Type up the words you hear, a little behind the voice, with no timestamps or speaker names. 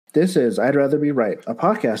This is I'd Rather Be Right, a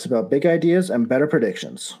podcast about big ideas and better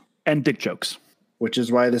predictions. And dick jokes. Which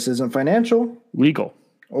is why this isn't financial, legal,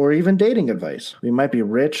 or even dating advice. We might be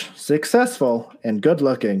rich, successful, and good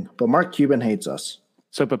looking, but Mark Cuban hates us.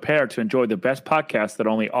 So prepare to enjoy the best podcast that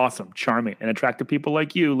only awesome, charming, and attractive people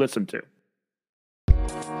like you listen to.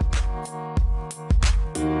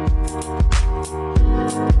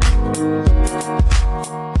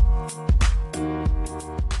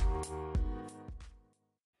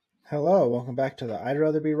 Hello, welcome back to the I'd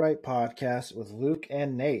Rather Be Right podcast with Luke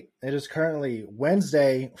and Nate. It is currently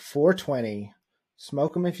Wednesday, 4/20.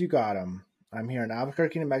 Smoke them if you got them. I'm here in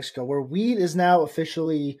Albuquerque, New Mexico, where weed is now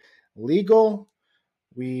officially legal.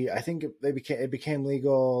 I think it became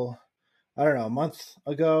legal, I don't know, a month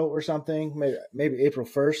ago or something, maybe April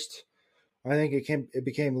 1st. I think it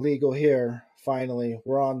became legal here finally.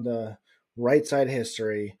 We're on the right side of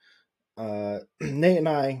history. Nate and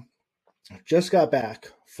I just got back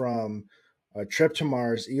from a trip to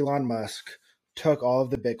Mars. Elon Musk took all of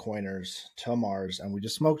the Bitcoiners to Mars, and we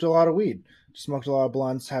just smoked a lot of weed. Just smoked a lot of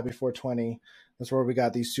blunts. Happy 420. That's where we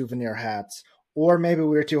got these souvenir hats. Or maybe we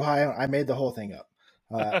were too high. I made the whole thing up.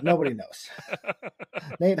 Nobody knows.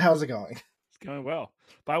 Nate, how's it going? It's going well.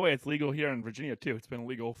 By the way, it's legal here in Virginia, too. It's been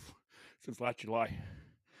legal since last July.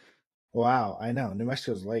 Wow, I know. New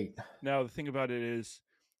Mexico's late. Now, the thing about it is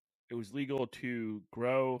it was legal to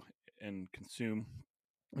grow and consume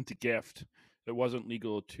and to gift. It wasn't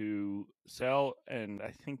legal to sell, and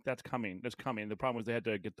I think that's coming. That's coming. The problem was they had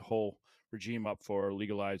to get the whole regime up for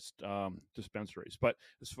legalized dispensaries. But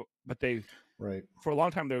they for a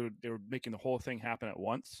long time they were making the whole thing happen at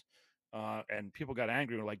once, and people got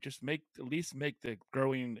angry. Were like, just at least make the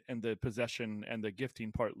growing and the possession and the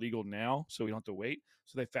gifting part legal now, so we don't have to wait.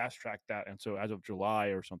 So they fast tracked that, and so as of July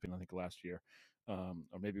or something, I think last year,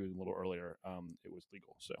 or maybe it was a little earlier, it was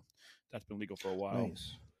legal. So that's been legal for a while.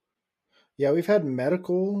 Nice. Yeah, we've had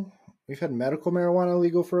medical marijuana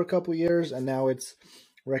legal for a couple years, and now it's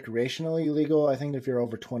recreationally legal. I think if you're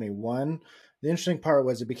over 21. The interesting part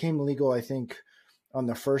was it became legal, I think, on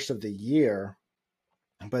the first of the year,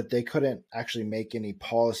 but they couldn't actually make any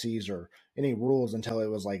policies or any rules until it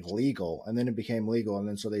was like legal, and then it became legal, and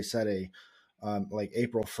then so they set a like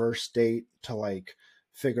April 1st date to like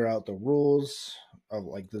figure out the rules of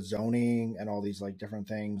like the zoning and all these like different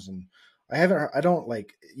things. And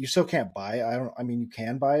you still can't buy it. I mean, you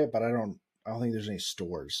can buy it, but I don't think there's any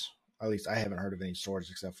stores. At least I haven't heard of any stores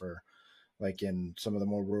except for like in some of the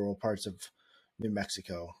more rural parts of New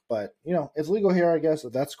Mexico. But, it's legal here, I guess.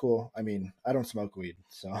 That's cool. I mean, I don't smoke weed,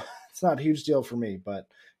 so it's not a huge deal for me, but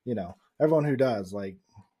everyone who does, like,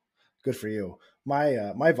 good for you.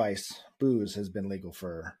 My vice, booze, has been legal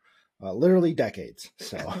for literally decades.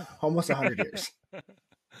 So almost 100 years.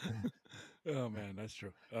 Oh man, that's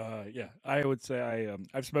true. Yeah, I would say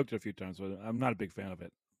I've smoked it a few times, but I'm not a big fan of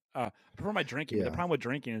it. I prefer my drinking. Yeah. But the problem with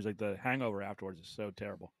drinking is like the hangover afterwards is so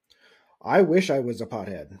terrible. I wish I was a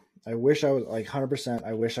pothead. I wish I was like 100%.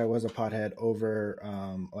 I wish I was a pothead over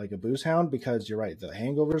like a booze hound, because you're right. The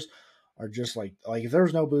hangovers are just like if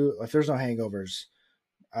there's no hangovers,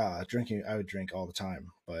 drinking, I would drink all the time.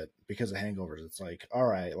 But because of hangovers, it's like, all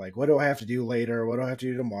right, like what do I have to do later? What do I have to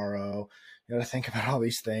do tomorrow? You got to think about all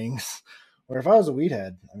these things. Or if I was a weed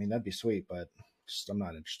head, I mean, that'd be sweet, but I'm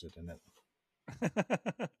not interested in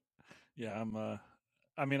it. Yeah,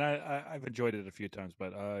 I've enjoyed it a few times,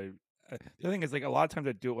 but the other thing is, like, a lot of times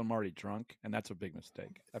I do it when I'm already drunk, and that's a big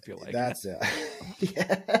mistake. I feel like that's it.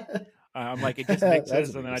 Yeah. I'm like, it just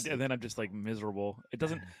mixes, and then I'm just like miserable. It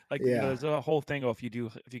doesn't there's a whole thing. If you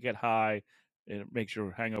get high, it makes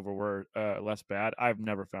your hangover less bad. I've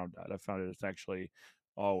never found that. I've found it's actually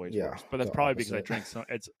always worse. But that's probably because I drink. So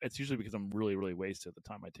it's usually because I'm really, really wasted at the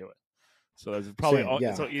time I do it. So that's probably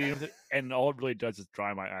and all it really does is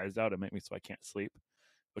dry my eyes out and make me so I can't sleep,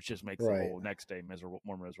 which just makes the whole next day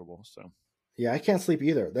more miserable. So. Yeah, I can't sleep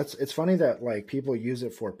either. It's funny that like people use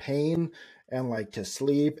it for pain and like to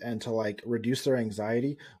sleep and to like reduce their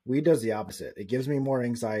anxiety. Weed does the opposite. It gives me more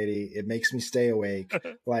anxiety. It makes me stay awake.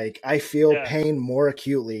 Like I feel pain more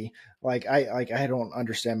acutely. Like I don't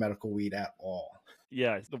understand medical weed at all.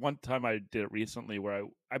 Yeah, the one time I did it recently where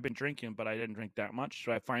I've been drinking, but I didn't drink that much,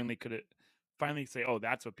 so I finally could say, oh,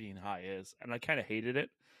 that's what being high is, and I kind of hated it.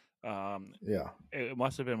 It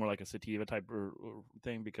must have been more like a sativa type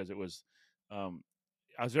thing, because it was. I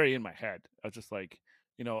was very in my head. I was just like,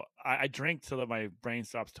 I drink so that my brain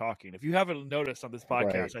stops talking. If you haven't noticed on this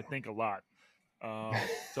podcast, I think a lot.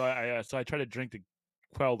 So I try to drink to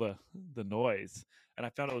quell the noise, and I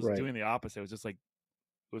found it was doing the opposite. It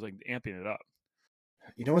was amping it up.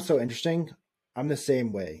 You know what's so interesting? I'm the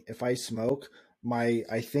same way. If I smoke,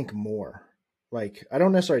 I think more. like I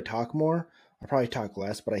don't necessarily talk more. I probably talk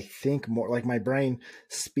less, but I think more. Like my brain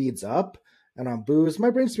speeds up, and on booze, my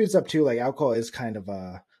brain speeds up too. Like alcohol is kind of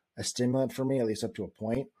a stimulant for me, at least up to a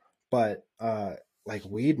point. But like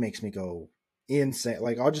weed makes me go insane.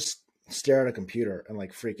 Like I'll just stare at a computer and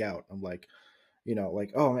like freak out. I'm like,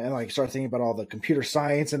 like oh man, like start thinking about all the computer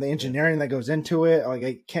science and the Yeah. engineering that goes into it. Like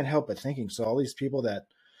I can't help but thinking. So all these people that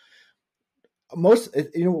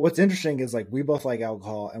what's interesting is like we both like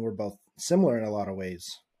alcohol and we're both similar in a lot of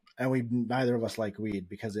ways, and we neither of us like weed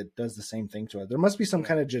because it does the same thing to us. There must be some Yeah.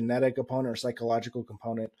 kind of genetic component or psychological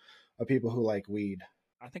component of people who like weed.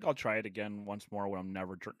 I think I'll try it again once more when I'm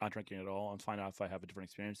never not drinking at all and find out if I have a different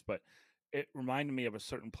experience. But it reminded me of a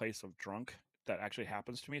certain place of drunk that actually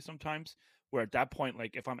happens to me sometimes. Where at that point,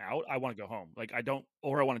 like if I'm out, I want to go home. Like I don't,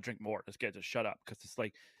 or I want to drink more. Just get to shut up because it's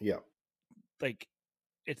Yeah, like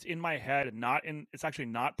it's in my head and not in. It's actually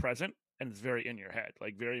not present and it's very in your head.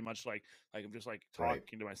 Like very much like I'm just like right,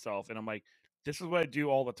 talking to myself and I'm like, this is what I do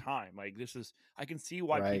all the time. Like this is I can see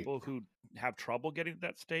why right. people who have trouble getting to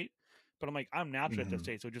that state, but I'm like I'm naturally at that Hmm.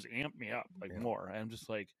 state, so it just amp me up like Yeah, more. And I'm just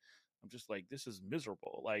like this is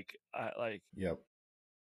miserable. Like yep.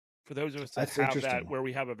 for those of us that That's have that interesting. where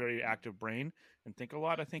we have a very active brain and think a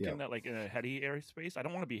lot, I think in Yep, that like in a heady area space, I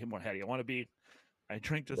don't want to be more heady. I want to be I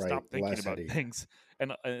drink to right. stop thinking Less about heady. things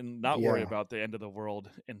and not worry Yeah, about the end of the world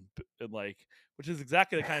and like which is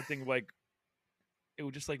exactly the kind of thing like it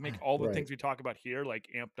would just like make all the right. things we talk about here like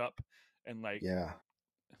amped up and like Yeah.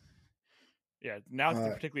 yeah, now it's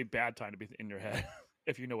the Uh, particularly bad time to be in your head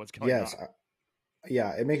if you know what's going yes. on.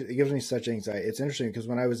 Yeah. It gives me such anxiety. It's interesting because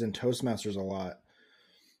when I was in Toastmasters a lot,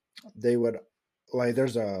 they would like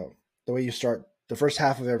there's a the way you start the first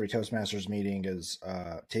half of every Toastmasters meeting is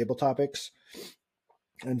table topics,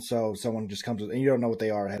 and so someone just comes with and you don't know what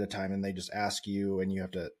they are ahead of time, and they just ask you, and you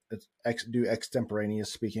have to do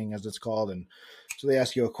extemporaneous speaking as it's called, and so they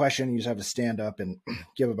ask you a question, you just have to stand up and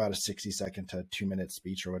give about a 60-second to 2-minute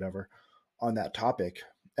speech or whatever on that topic.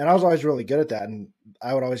 And I was always really good at that, and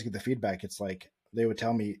I would always get the feedback. It's like they would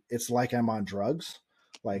tell me it's like I'm on drugs,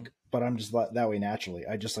 Mhm. like, but I'm just that way naturally.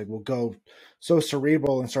 I just like will go so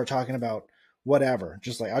cerebral and start talking about whatever,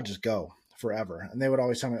 just like I'll just go forever. And they would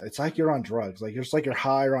always tell me it's like you're on drugs, like it's like you're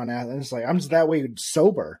high or on acid. And it's like I'm just that way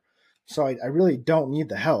sober, so I really don't need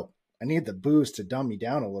the help. I need the booze to dumb me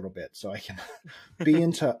down a little bit so I can be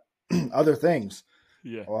into other things.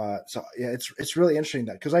 Yeah. So yeah, it's really interesting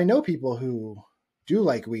that because I know people who do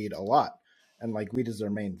like weed a lot, and like weed is their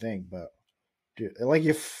main thing. But dude, like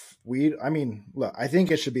if weed, I mean, look, I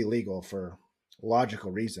think it should be legal for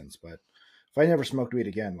logical reasons. But if I never smoked weed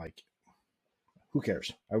again, like who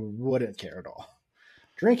cares? I wouldn't care at all.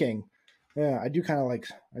 Drinking, yeah, I do kind of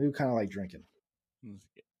like drinking. Mm,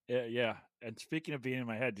 yeah, yeah. And speaking of being in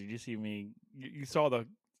my head, did you see me? You saw the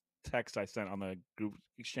text I sent on the group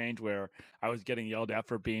exchange where I was getting yelled at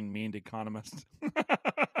for being mean to economists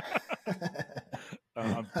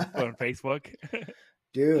on Facebook.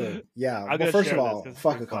 Dude, yeah. I'm Well, gonna first of share this all, because it's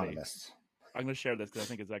fuck pretty funny. economists. I'm gonna share this because I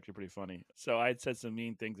think it's actually pretty funny. So I had said some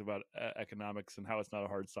mean things about economics and how it's not a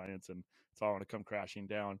hard science and it's all going to come crashing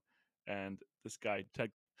down. And this guy,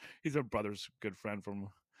 he's a brother's good friend from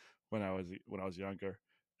when I was younger.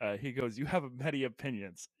 He goes, "You have many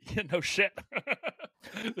opinions." Yeah, no shit.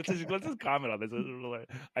 Let's just comment on this.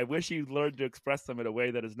 I wish you learned to express them in a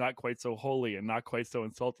way that is not quite so holy and not quite so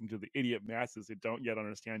insulting to the idiot masses who don't yet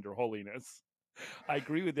understand your holiness. I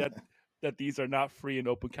agree with that these are not free and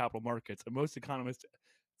open capital markets, and most economists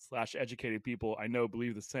slash educated people I know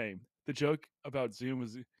believe the same. The joke about Zoom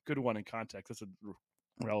is a good one in context. That's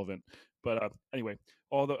relevant. But anyway,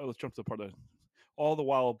 let's jump to the part of all the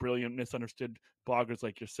while brilliant, misunderstood bloggers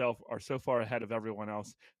like yourself are so far ahead of everyone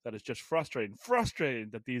else that it's just frustrating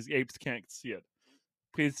that these apes can't see it.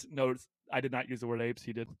 Please note, I did not use the word apes,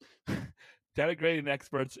 he did. Denigrating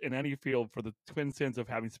experts in any field for the twin sins of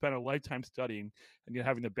having spent a lifetime studying and yet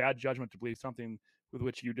having the bad judgment to believe something with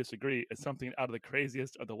which you disagree is something out of the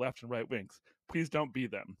craziest of the left and right wings. Please don't be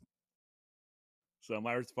them. So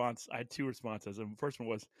my response, I had two responses. And the first one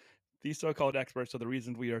was, these so-called experts are the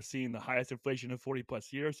reason we are seeing the highest inflation in 40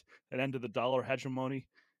 plus years, an end to the dollar hegemony,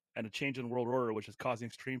 and a change in the world order, which is causing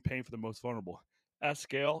extreme pain for the most vulnerable. At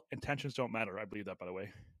scale, intentions don't matter. I believe that, by the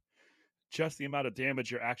way. Just the amount of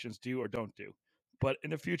damage your actions do or don't do. But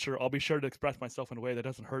in the future, I'll be sure to express myself in a way that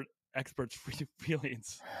doesn't hurt experts'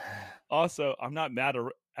 feelings. Also, I'm not mad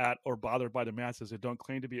at or bothered by the masses who don't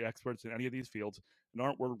claim to be experts in any of these fields and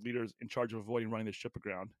aren't world leaders in charge of avoiding running the ship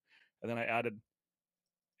aground. And then I added,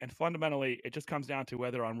 and fundamentally, it just comes down to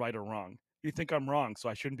whether I'm right or wrong. You think I'm wrong, so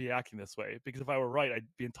I shouldn't be acting this way, because if I were right, I'd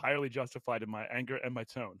be entirely justified in my anger and my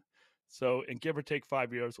tone. So, in give or take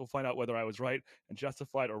 5 years, we'll find out whether I was right and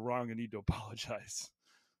justified or wrong and need to apologize.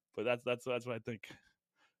 But that's what I think.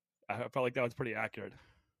 I felt like that was pretty accurate.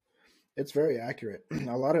 It's very accurate.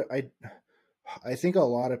 I think a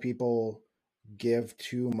lot of people give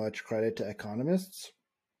too much credit to economists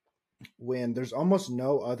when there's almost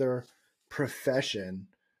no other profession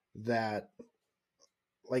that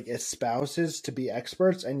like espouses to be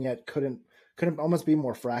experts and yet couldn't almost be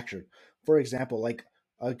more fractured. For example, like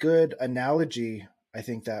a good analogy I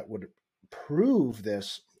think that would prove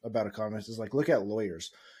this about economists is like look at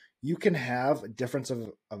lawyers. You can have a difference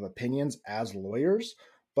of opinions as lawyers,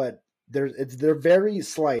 but they're very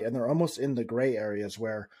slight and they're almost in the gray areas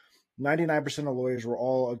where 99% of lawyers will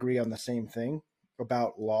all agree on the same thing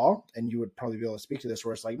about law, and you would probably be able to speak to this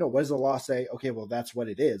where it's like, no, what does the law say? Okay, well that's what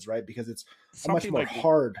it is, right? Because it's a much Something more like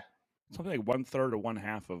hard. something like 1/3 or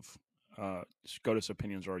 1/2 of SCOTUS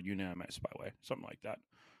opinions are unanimous, by the way, something like that.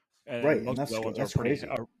 And Right, and most of the other ones are that's pretty. crazy.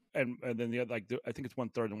 And then the other, like I think it's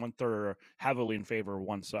 1/3, and 1/3 are heavily in favor of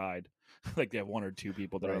one side. Like they have one or two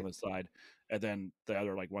people that are on Right, the side, and then the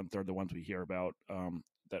other like 1/3, the ones we hear about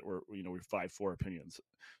that were we're 5-4 opinions.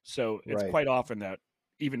 So it's right, quite often that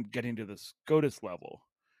even getting to the SCOTUS level,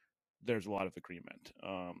 there's a lot of agreement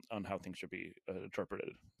on how things should be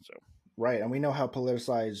interpreted. So right. And we know how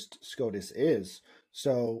politicized SCOTUS is.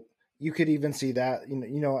 So you could even see that, and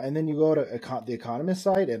then you go to the economist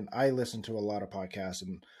side, and I listen to a lot of podcasts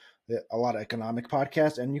and a lot of economic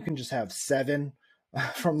podcasts, and you can just have seven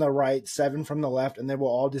from the right, seven from the left, and they will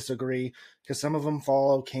all disagree because some of them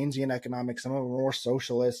follow Keynesian economics, some of them are more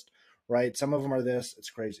socialist, right? Some of them are this. It's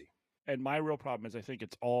crazy. and my real problem is I think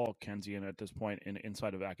it's all Keynesian at this point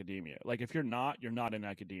inside of academia. Like if you're not in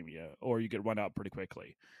academia, or you get run out pretty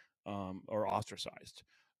quickly, or ostracized.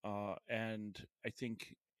 And I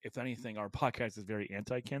think if anything, our podcast is very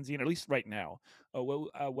anti-Keynesian, at least right now.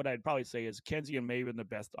 What I'd probably say is Keynesian may have been the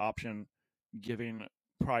best option given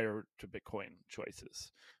prior to Bitcoin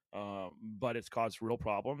choices, but it's caused real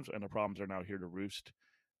problems, and the problems are now here to roost.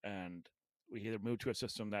 And we either move to a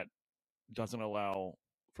system that doesn't allow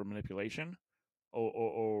for manipulation,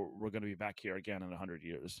 or we're going to be back here again in 100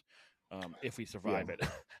 years, if we Yeah. survive it.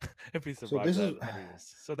 If we So survive this is that 100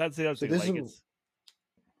 years. So that's the other so thing. this Like is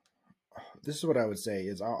this is what I would say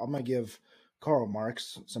is I'm gonna give Karl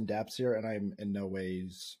Marx some daps here, and I'm in no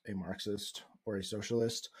ways a Marxist or a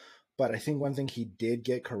socialist, but I think one thing he did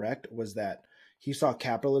get correct was that he saw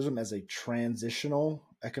capitalism as a transitional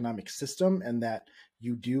economic system, and that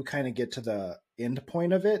you do kind of get to the end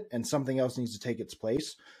point of it, and something else needs to take its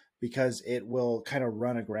place because it will kind of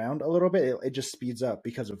run aground a little bit. It just speeds up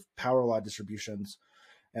because of power law distributions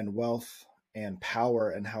and wealth and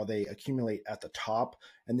power and how they accumulate at the top,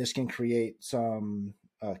 and this can create some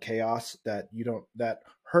chaos that you don't that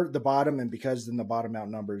hurt the bottom, and because then the bottom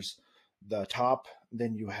outnumbers the top,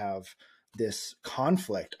 then you have this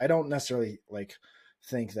conflict. I don't necessarily like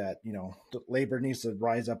think that labor needs to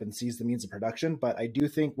rise up and seize the means of production, but I do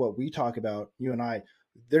think what we talk about, you and I,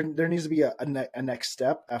 there needs to be a next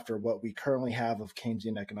step after what we currently have of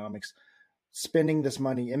Keynesian economics, spending this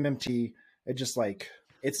money MMT. It just like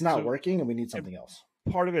it's not so. working, and we need something else.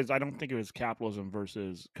 Part of it is I don't think it was capitalism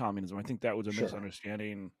versus communism. I think that was a Sure.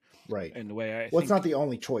 misunderstanding Right. in the way I Well, it's not think. the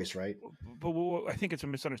only choice, right? But I think it's a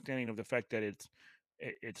misunderstanding of the fact that it's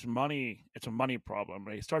money. It's a money problem.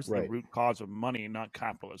 Right? It starts at the Right. root cause of money, not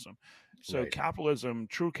capitalism. So Right. capitalism,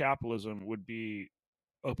 true capitalism, would be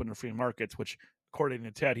open and free markets, which according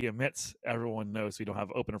to Ted, he admits everyone knows we don't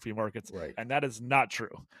have open and free markets, Right. and that is not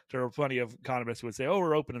true. There are plenty of economists who would say, "Oh,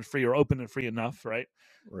 we're open and free, or open and free enough," right?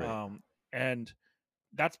 Right. And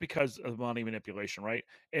that's because of money manipulation, right?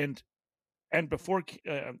 And before,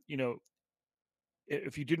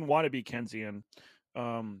 if you didn't want to be Keynesian,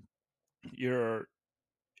 um, your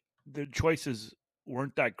the choices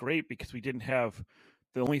weren't that great because we didn't have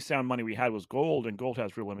the only sound money we had was gold, and gold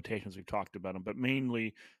has real limitations. We've talked about them, but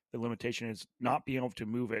mainly the limitation is not being able to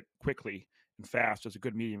move it quickly and fast as a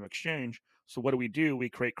good medium of exchange. So what do? We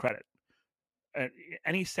create credit. And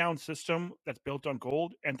any sound system that's built on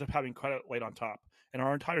gold ends up having credit laid on top. And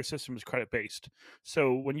our entire system is credit based.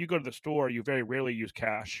 So when you go to the store, you very rarely use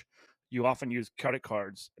cash. You often use credit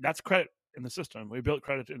cards. That's credit in the system. We built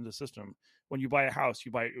credit in the system. When you buy a house,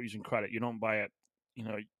 you buy it using credit. You don't buy it.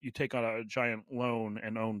 You take on a giant loan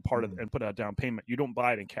and own part of Mm. and put a down payment. You don't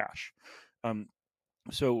buy it in cash. Um,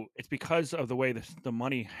 so it's because of the way the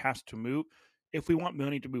money has to move. If we want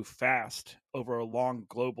money to move fast over a long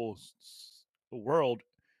global world,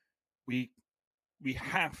 we we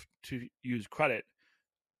have to use credit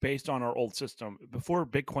based on our old system. Before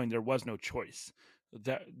Bitcoin, there was no choice.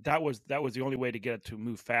 that was the only way to get it to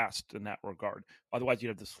move fast in that regard. Otherwise, you'd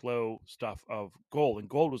have the slow stuff of gold, and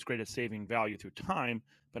gold was great at saving value through time,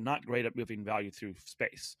 but not great at moving value through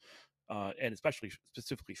space, and especially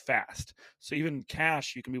specifically fast. So even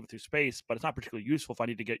cash, you can move it through space, but it's not particularly useful if I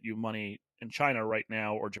need to get you money in China right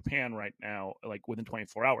now or Japan right now, like within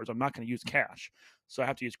 24 hours. I'm not going to use cash, so I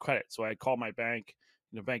have to use credit. So I call my bank,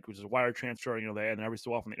 bank which is a wire transfer, and every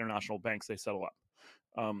so often the international banks they settle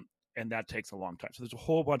up. And that takes a long time. So there's a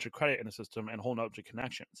whole bunch of credit in the system and a whole bunch of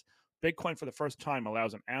connections. Bitcoin, for the first time,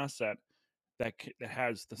 allows an asset that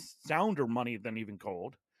has the sounder money than even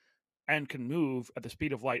gold and can move at the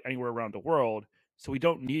speed of light anywhere around the world. So we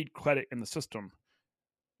don't need credit in the system.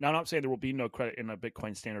 Now, I'm not saying there will be no credit in a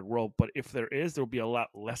Bitcoin standard world, but if there is, there will be a lot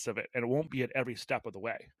less of it, and it won't be at every step of the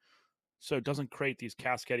way. So it doesn't create these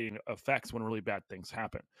cascading effects when really bad things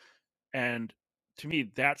happen. And to me,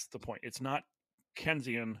 that's the point. It's not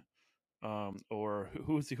Keynesian, or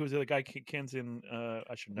who's the other guy? Keynesian.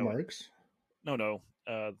 I should know Marx? it. No.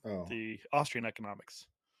 The Austrian economics.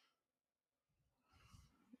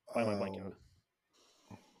 Why am I blanking on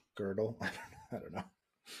it? Gödel? I don't know.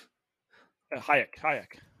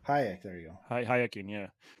 Hayek. There you go. Hayekian, yeah.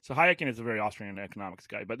 So Hayekian is a very Austrian economics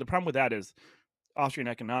guy, but the problem with that is Austrian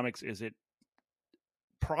economics is it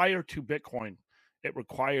prior to Bitcoin, it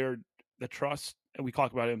required the trust, and we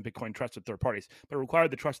talk about it in Bitcoin, trust of third parties, but it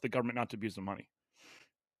required the trust of the government not to abuse the money.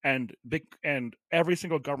 And every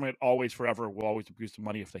single government always forever will always abuse the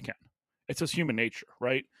money if they can. It's just human nature,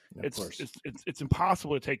 right? It's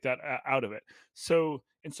impossible to take that out of it. So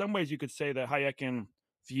in some ways, you could say that Hayekian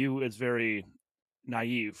view is very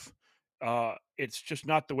naive. It's just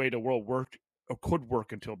not the way the world worked or could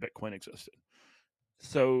work until Bitcoin existed.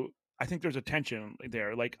 So I think there's a tension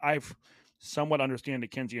there. Like I've somewhat understand the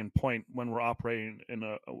Keynesian point when we're operating in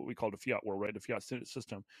what we call the fiat world, right? The fiat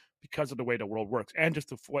system, because of the way the world works and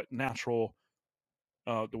just what natural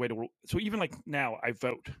the way the world. So even like now, I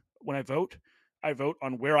vote. When I vote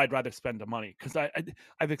on where I'd rather spend the money because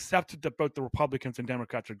I've accepted that both the Republicans and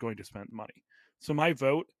Democrats are going to spend money. So my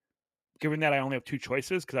vote, given that I only have two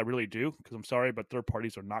choices, because I really do, because I'm sorry, but third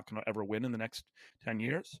parties are not going to ever win in the next 10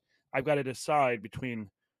 years. I've got to decide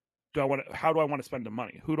between how do I want to spend the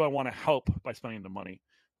money? Who do I want to help by spending the money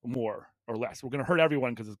more or less? We're going to hurt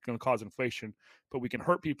everyone because it's going to cause inflation, but we can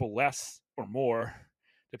hurt people less or more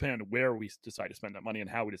depending on where we decide to spend that money and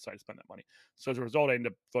how we decide to spend that money. So as a result, I end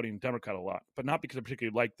up voting Democrat a lot, but not because I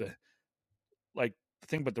particularly like the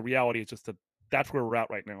thing, but the reality is just that that's where we're at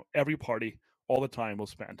right now. Every party all the time will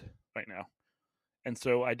spend right now. And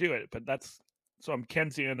so I do it, but so I'm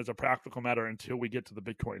Keynesian as a practical matter until we get to the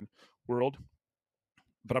Bitcoin world,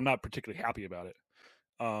 but I'm not particularly happy about it.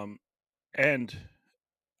 And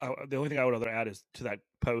the only thing I would rather add is to that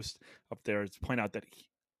post up there is point out that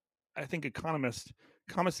I think economists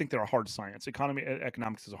think they're a hard science.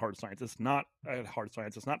 Economics is a hard science. It's not a hard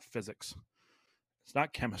science. It's not physics. It's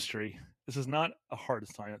not chemistry. This is not a hard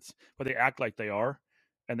science, but they act like they are.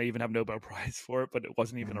 And they even have Nobel Prize for it, but it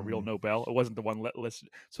wasn't even a real Nobel. It wasn't the one listed.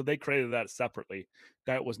 So they created that separately.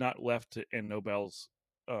 That was not left in Nobel's.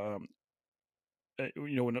 When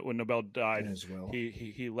Nobel died,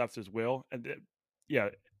 he left his will, and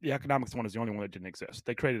the economics one is the only one that didn't exist.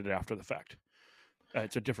 They created it after the fact.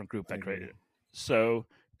 It's a different group that created it. So,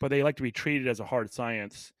 but they like to be treated as a hard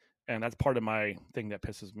science, and that's part of my thing that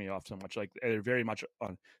pisses me off so much. Like they're very much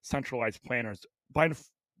on centralized planners by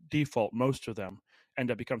default. Most of them end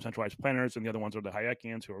up becoming centralized planners, and the other ones are the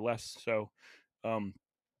Hayekians who are less so.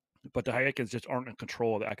 But the Hayekians just aren't in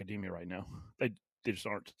control of the academia right now. They just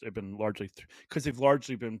aren't. They've been largely because they've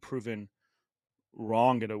largely been proven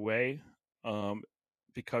wrong in a way,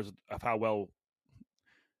 because of how well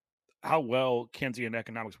Keynesian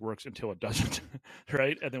economics works until it doesn't,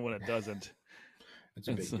 right? And then when it doesn't, it's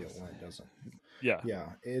a big deal when it doesn't. Yeah.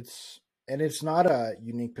 It's not a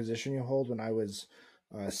unique position you hold. When I was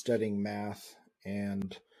studying math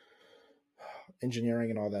and engineering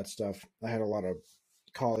and all that stuff, I had a lot of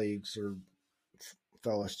colleagues or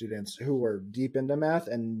fellow students who were deep into math,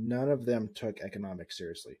 and none of them took economics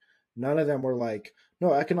seriously. None of them were like,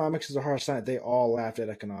 no, economics is a hard science. They all laughed at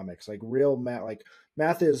economics. Like real math, like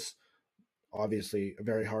math is obviously a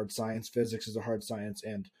very hard science. Physics is a hard science.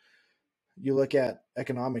 And you look at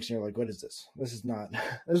economics and you're like, what is this? This is not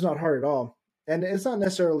hard at all. And it's not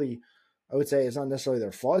necessarily, I would say it's not necessarily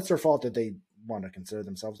their fault. It's their fault that they want to consider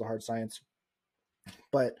themselves a hard science.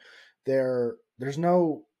 But there's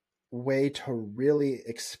no way to really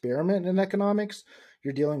experiment in economics.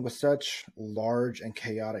 You're dealing with such large and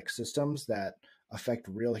chaotic systems that affect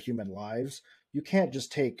real human lives. You can't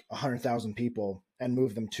just take 100,000 people and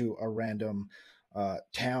move them to a random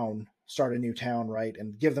town start a new town, right,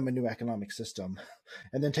 and give them a new economic system,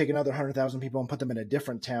 and then take another 100,000 people and put them in a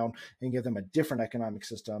different town and give them a different economic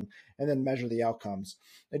system, and then measure the outcomes.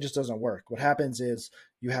 It just doesn't work. What happens is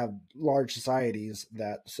you have large societies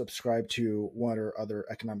that subscribe to one or other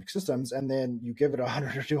economic systems, and then you give it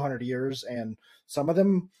 100 or 200 years, and some of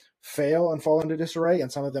them fail and fall into disarray,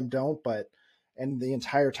 and some of them don't. But and the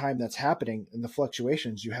entire time that's happening in the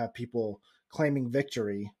fluctuations, you have people claiming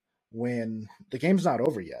victory when the game's not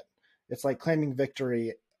over yet. It's like claiming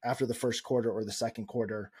victory after the first quarter or the second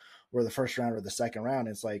quarter or the first round or the second round.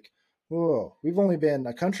 It's like, whoa, we've only been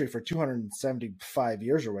a country for 275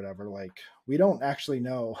 years or whatever. Like, we don't actually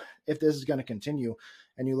know if this is going to continue.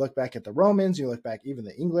 And you look back at the Romans, you look back even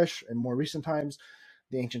the English in more recent times,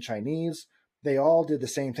 the ancient Chinese, they all did the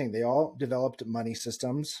same thing. They all developed money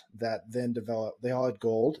systems that then developed, they all had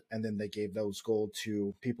gold, and then they gave those gold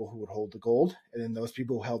to people who would hold the gold. And then those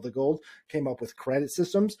people who held the gold came up with credit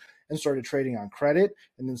systems and started trading on credit,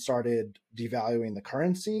 and then started devaluing the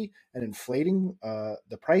currency and inflating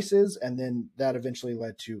the prices. And then that eventually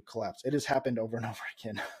led to collapse. It has happened over and over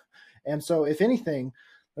again. And so, if anything,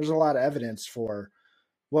 there's a lot of evidence for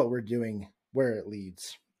what we're doing, where it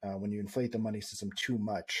leads when you inflate the money system too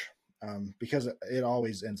much. Because it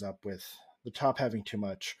always ends up with the top having too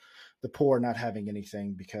much, the poor not having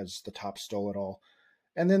anything because the top stole it all.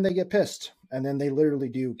 And then they get pissed, and then they literally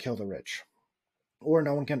do kill the rich. Or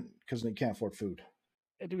no one can, because they can't afford food.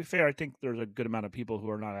 And to be fair, I think there's a good amount of people who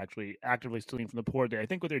are not actually actively stealing from the poor. I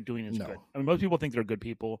think what they're doing is good. I mean, most people think they're good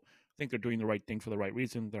people, think they're doing the right thing for the right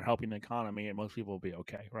reason. They're helping the economy, and most people will be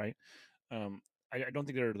okay, right? I don't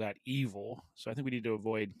think they're that evil. So I think we need to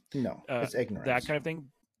avoid it's ignorance. That kind of thing.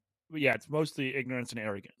 But yeah, it's mostly ignorance and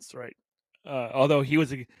arrogance, right? Although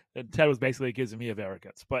Ted was basically accusing me of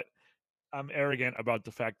arrogance, but I'm arrogant about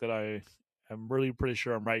the fact that I'm really pretty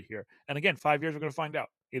sure I'm right here. And again, 5 years, we're going to find out.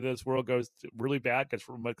 Either this world goes really bad, gets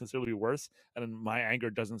considerably worse, and then my anger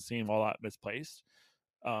doesn't seem all that misplaced,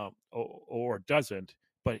 or doesn't.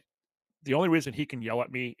 But the only reason he can yell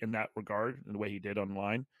at me in that regard, in the way he did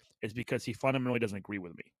online, is because he fundamentally doesn't agree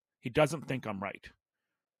with me. He doesn't think I'm right.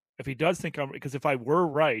 If he does think because if I were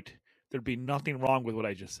right, there'd be nothing wrong with what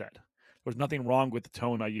I just said. There's nothing wrong with the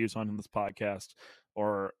tone I use on this podcast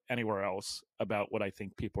or anywhere else about what I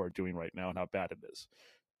think people are doing right now and how bad it is.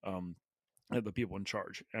 The people in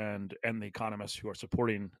charge and the economists who are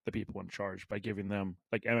supporting the people in charge by giving them,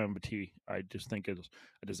 like MMT, I just think is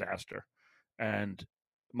a disaster. And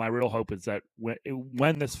my real hope is that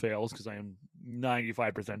when this fails, because I am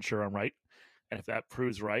 95% sure I'm right, and if that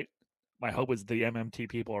proves right, my hope is the MMT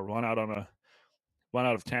people are run out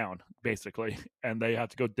of town, basically, and they have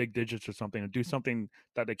to go dig digits or something and do something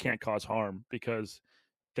that they can't cause harm, because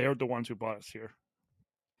they're the ones who brought us here.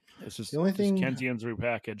 It's just the only thing, Keynesians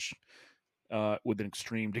repackaged with an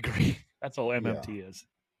extreme degree. That's all MMT is.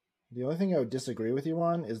 The only thing I would disagree with you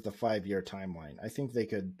on is the 5-year timeline. I think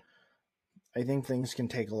things can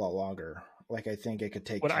take a lot longer. Like, I think it could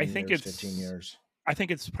take 10 years, 15 years. I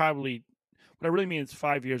think it's probably, what I really mean is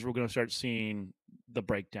 5 years, we're going to start seeing the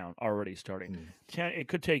breakdown already starting. It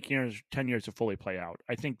could take 10 years to fully play out.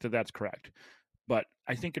 I think that's correct. But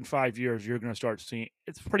I think in 5 years, you're going to start seeing,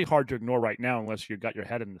 it's pretty hard to ignore right now unless you've got your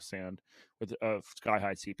head in the sand with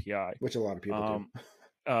sky-high CPI. Which a lot of people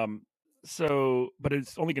do. But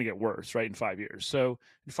it's only going to get worse, right, in 5 years. So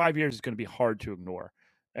in 5 years, it's going to be hard to ignore.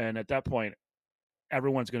 And at that point,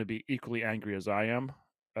 everyone's going to be equally angry as I am,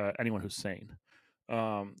 anyone who's sane.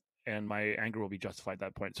 And my anger will be justified at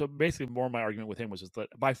that point. So basically, more of my argument with him was that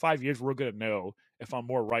by 5 years, we're going to know if I'm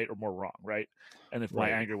more right or more wrong, right? And if my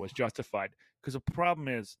anger was justified. Because the problem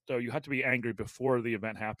is, though, you have to be angry before the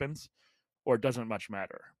event happens, or it doesn't much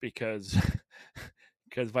matter. Because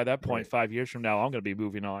by that point, 5 years from now, I'm going to be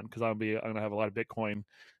moving on, because I'm going to have a lot of Bitcoin,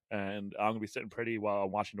 and I'm going to be sitting pretty while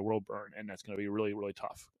I'm watching the world burn, and that's going to be really, really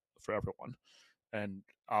tough for everyone. And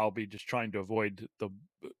I'll be just trying to avoid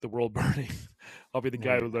the world burning. I'll be the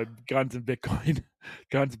guy with the guns and Bitcoin,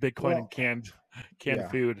 and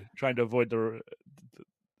canned food, trying to avoid the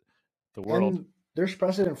world. And there's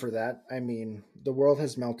precedent for that. I mean, the world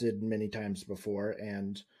has melted many times before,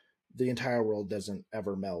 and the entire world doesn't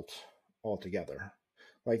ever melt altogether.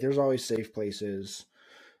 Like, there's always safe places.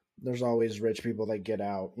 There's always rich people that get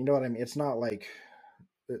out. You know what I mean? It's not like,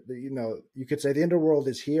 you could say the underworld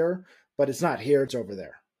is here, but it's not here, it's over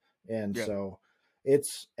there. And so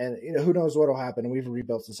who knows what will happen. We've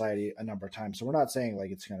rebuilt society a number of times. So we're not saying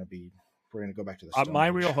like we're going to go back to the Stone my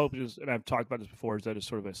Age. real hope is, and I've talked about this before, is that it's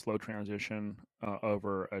sort of a slow transition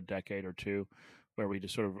over a decade or two, where we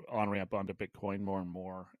just sort of on-ramp onto Bitcoin more and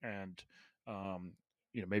more. And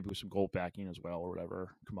maybe with some gold backing as well or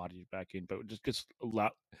whatever, commodity backing, but it just gets a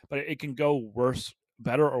lot. But it can go worse,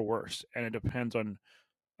 better or worse, and it depends on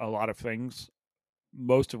a lot of things,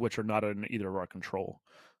 most of which are not in either of our control.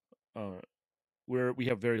 We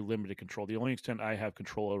have very limited control. The only extent I have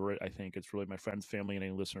control over it, I think, is really my friends, family, and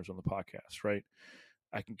any listeners on the podcast. Right?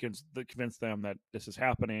 I can convince them that this is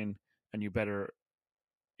happening, and you better,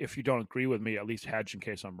 if you don't agree with me, at least hedge in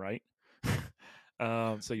case I'm right.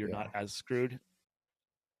 So you're not as screwed.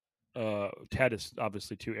 Ted is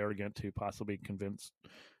obviously too arrogant to possibly convince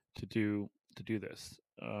to do this.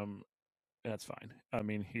 That's fine. I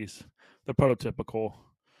mean, he's the prototypical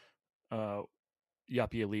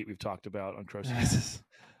yuppie elite we've talked about on Crosby's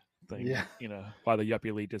thing. Yeah. Why the yuppie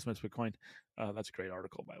elite dismiss Bitcoin. That's a great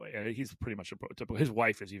article, by the way. And he's pretty much a prototypical. His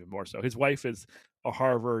wife is even more so. His wife is a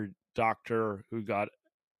Harvard doctor who got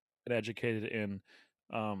educated in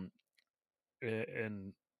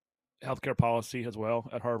healthcare policy as well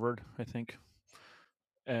at Harvard, I think.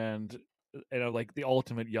 And like the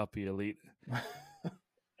ultimate yuppie elite.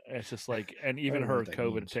 It's just like, and even her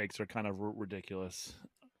COVID means. Takes are kind of ridiculous.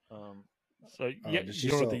 So yeah,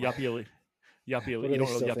 you know what the yuppie elite? Yuppie elite. You don't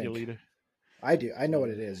know the yuppie elite? I do. I know what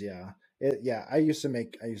it is. Yeah. I used to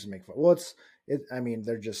make fun. Well, I mean,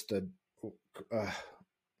 they're just the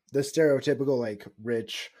stereotypical like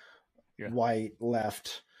rich, white,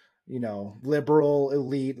 left, liberal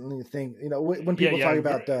elite thing. When people talk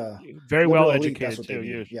about the very well elite, educated, that's what they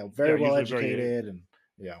mean. Yeah, very well educated, and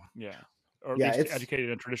or at least educated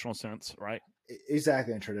in a traditional sense, right?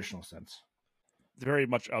 Exactly, in a traditional sense. Very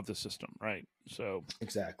much of the system, right? So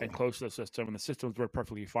exactly, and close to the system, and the systems work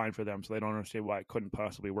perfectly fine for them, so they don't understand why it couldn't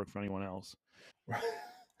possibly work for anyone else.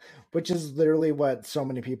 Which is literally what so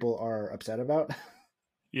many people are upset about.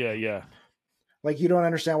 Yeah. Like, you don't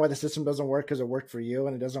understand why the system doesn't work because it worked for you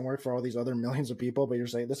and it doesn't work for all these other millions of people, but you're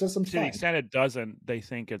saying the system's fine. To the extent it doesn't, they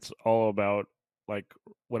think it's all about like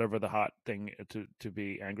whatever the hot thing to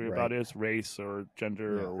be angry about is, race or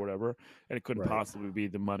gender or whatever, and it couldn't possibly be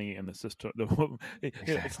the money and the system.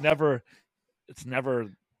 It's never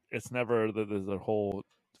the whole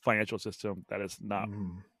financial system that is not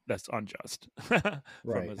that's unjust from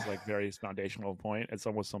its like very foundational point. It's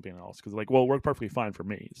almost something else because like, well, it worked perfectly fine for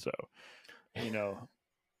me, so it's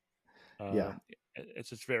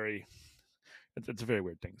just very it's a very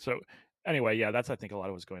weird thing. So anyway, yeah, that's I think a lot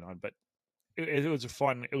of what's going on, but it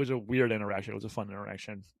was a weird interaction. It was a fun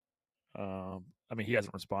interaction. I mean, he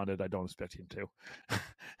hasn't responded. I don't expect him to.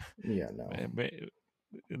 Yeah, no.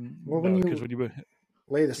 Well, when you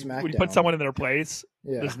lay the smack when you down, put someone in their place,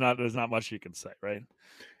 there's not much you can say, right?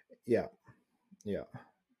 Yeah.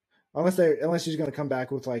 Unless he's going to come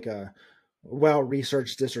back with like a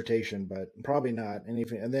well-researched dissertation, but probably not. And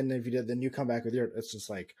then if you did, then you come back with it's just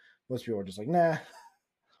like most people are just like, nah.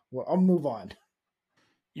 Well, I'll move on.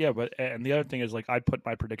 Yeah, but and the other thing is like I'd put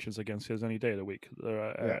my predictions against his any day of the week.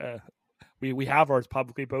 We have ours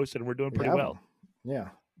publicly posted and we're doing pretty well. Yeah.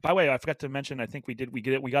 By the way, I forgot to mention. I think we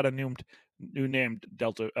got a new named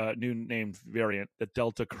variant, the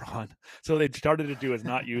Delta Cron. So they started to do is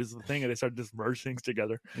not use the thing, and they started just merge things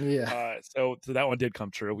together. Yeah. So that one did come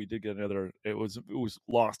true. We did get another. It was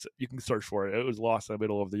lost. You can search for it. It was lost in the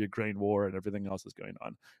middle of the Ukraine war and everything else is going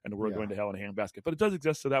on, and we're going to hell in a handbasket. But it does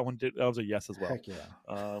exist. So that one did. That was a yes as well. Heck yeah.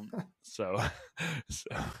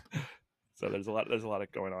 So there's a lot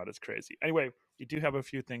going on. It's crazy. Anyway, we do have a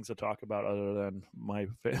few things to talk about other than my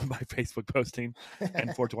Facebook posting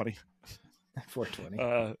and 420.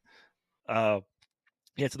 420. Yeah.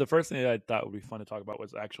 So the first thing I thought would be fun to talk about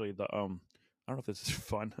was actually the I don't know if this is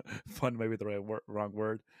fun. Fun maybe the wrong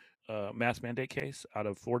word. Mask mandate case out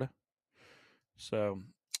of Florida. So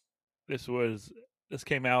this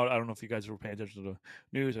came out. I don't know if you guys were paying attention to the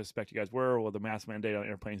news. I suspect you guys were. Well, the mask mandate on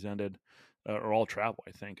airplanes ended, or all travel,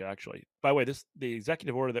 I think, actually. By the way, the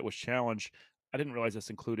executive order that was challenged, I didn't realize this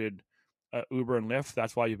included Uber and Lyft.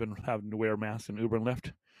 That's why you've been having to wear masks in Uber and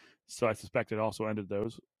Lyft. So I suspect it also ended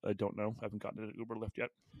those. I don't know. I haven't gotten to Uber Lyft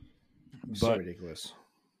yet. So ridiculous.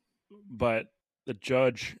 But the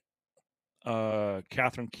judge,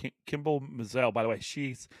 Catherine Kimball Mizell, by the way,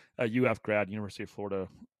 she's a UF grad, University of Florida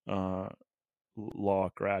law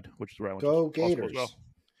grad, which is where I went to Gators. As well.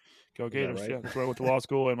 Go Gators! Right? Yeah, that's where I went to law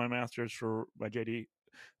school and my master's for my JD,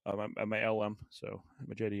 my LM. So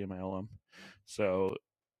my JD and my LM. So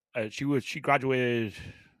she graduated, I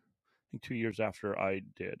think 2 years after I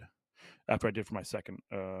did for my second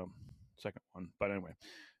one. But anyway,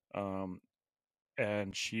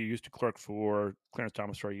 and she used to clerk for Clarence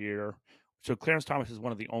Thomas for a year. So Clarence Thomas is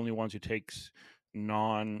one of the only ones who takes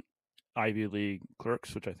non-Ivy League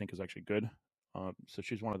clerks, which I think is actually good. So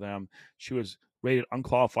she's one of them. She was rated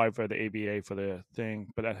unqualified for the ABA for the thing,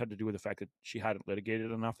 but that had to do with the fact that she hadn't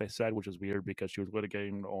litigated enough, they said, which is weird because she was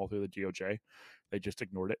litigating all through the DOJ. They just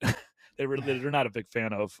ignored it. They're not a big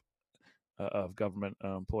fan of government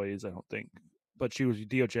employees, I don't think. But she was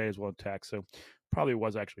DOJ as well as tax, so probably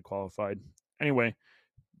was actually qualified. Anyway,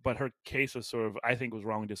 but her case was sort of, I think, was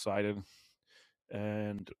wrongly decided.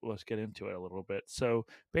 And let's get into it a little bit. So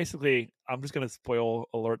basically, I'm just going to spoil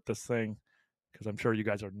alert this thing because I'm sure you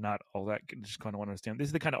guys are not all that just kind of want to understand. These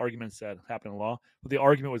are the kind of arguments that happen in law. But the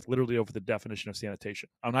argument was literally over the definition of sanitation.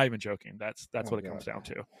 I'm not even joking. That's what it comes down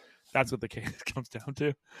to. That's what the case comes down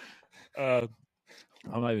to. I'm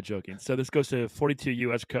not even joking. So this goes to 42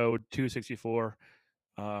 U.S. Code 264,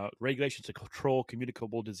 regulations to control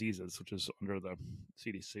communicable diseases, which is under the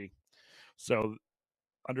CDC. So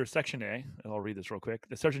under Section A, and I'll read this real quick,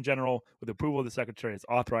 the Surgeon General, with approval of the Secretary, is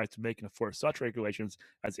authorized to make and enforce such regulations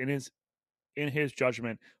as in his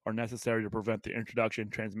judgment are necessary to prevent the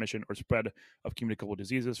introduction, transmission, or spread of communicable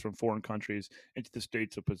diseases from foreign countries into the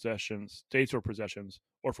states or possessions,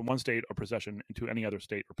 or from one state or possession into any other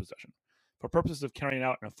state or possession. For purposes of carrying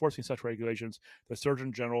out and enforcing such regulations, the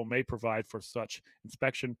Surgeon General may provide for such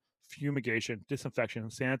inspection, fumigation, disinfection,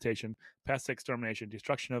 sanitation, pest extermination,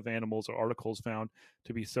 destruction of animals or articles found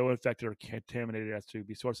to be so infected or contaminated as to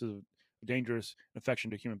be sources of dangerous infection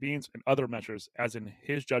to human beings, and other measures as in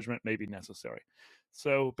his judgment may be necessary.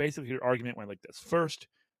 So basically your argument went like this. First,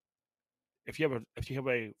 if you have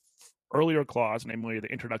a earlier clause, namely the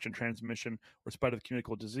introduction, transmission, or spread of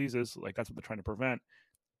communicable diseases, like that's what they're trying to prevent,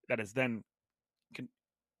 that is then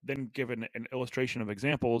given an illustration of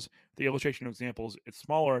examples. The illustration of examples is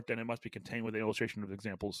smaller, then it must be contained with the illustration of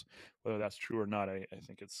examples. Whether that's true or not, I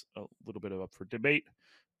think it's a little bit up for debate.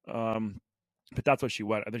 But that's what she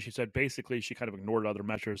went. And then she said basically she kind of ignored other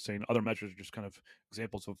measures, saying other measures are just kind of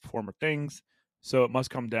examples of former things. So it must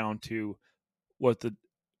come down to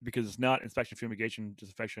because it's not inspection, fumigation,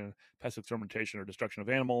 disinfection, pest extermination, or destruction of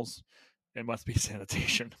animals. It must be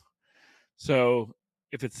sanitation. So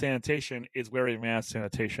if it's sanitation, is wearing a mask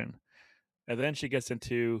sanitation? And then she gets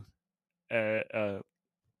into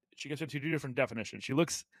two different definitions. She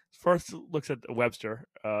first looks at Webster.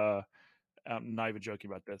 I'm not even joking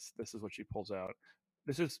about this. This is what she pulls out.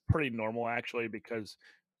 This is pretty normal actually, because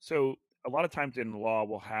so a lot of times in law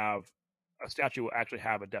we'll have a statute will actually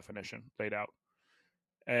have a definition laid out,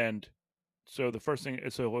 and so the first thing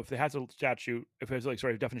is, so if it has a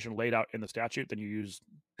definition laid out in the statute, then you use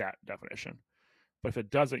that definition. But if it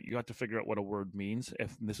doesn't, you have to figure out what a word means.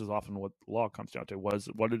 If this is often what law comes down to,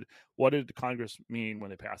 what did Congress mean when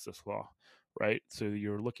they passed this law, right? So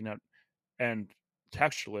you're looking at, and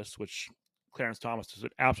textualists, which Clarence Thomas is an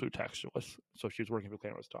absolute textualist. So if she's working for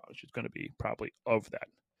Clarence Thomas, she's going to be probably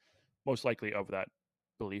most likely of that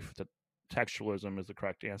belief that textualism is the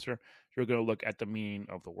correct answer. You're going to look at the meaning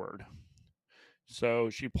of the word. So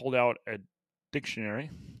she pulled out a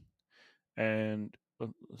dictionary, and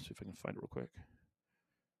let's see if I can find it real quick.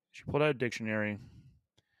 She pulled out a dictionary,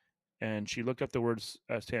 and she looked up the words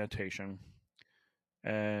sanitation,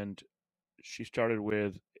 and she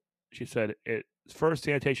said first,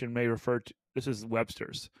 sanitation may refer to, this is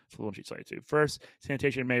Webster's, it's the one she cited to. First,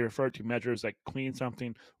 sanitation may refer to measures that clean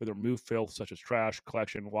something or remove filth, such as trash,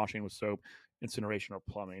 collection, washing with soap, incineration, or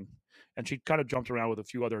plumbing. And she kind of jumped around with a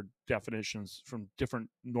few other definitions from different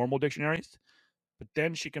normal dictionaries, but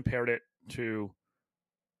then she compared it to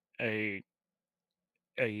a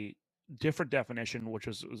different definition, which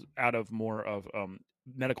was out of more of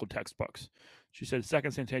medical textbooks. She said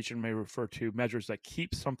second, sanitation may refer to measures that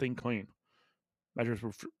keep something clean.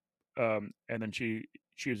 And then she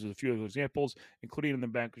uses a few of the examples, including in the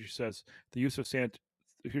back. She says the use of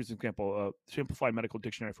here's an example, Simplified Medical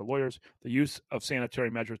Dictionary for Lawyers, the use of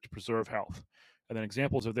sanitary measures to preserve health. And then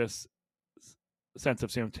examples of this sense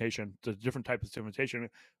of sanitation, the different types of sanitation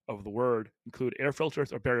of the word include air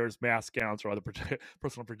filters or barriers, masks, gowns, or other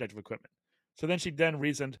personal protective equipment. So then she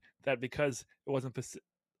reasoned that because it wasn't,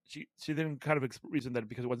 she then kind of reasoned that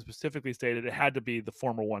because it wasn't specifically stated, it had to be the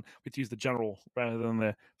former one. We had to use the general rather than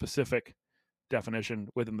the specific definition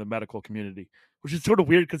within the medical community, which is sort of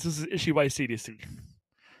weird because this is issued by CDC.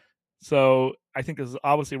 So I think this is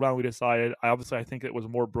obviously wrongly decided. I think it was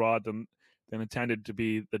more broad than intended to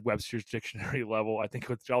be the Webster's dictionary level. I think it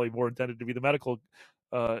was probably more intended to be the medical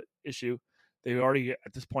issue. They already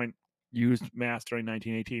at this point used masks during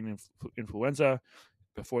 1918 influenza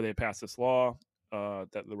before they passed this law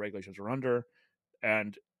that the regulations were under,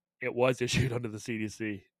 and it was issued under the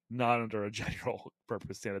CDC, not under a general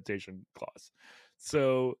purpose sanitation clause.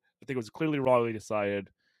 So I think it was clearly wrongly decided.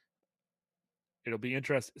 It'll be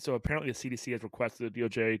interesting. So apparently the CDC has requested the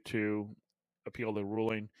DOJ to appeal the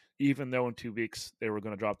ruling, even though in 2 weeks they were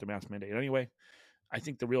going to drop the mask mandate anyway. I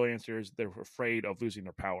think the real answer is they're afraid of losing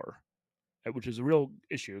their power, which is a real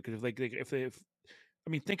issue. Because I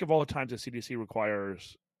mean, think of all the times the CDC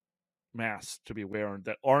requires masks to be worn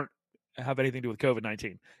that aren't have anything to do with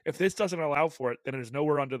COVID-19. If this doesn't allow for it, then it is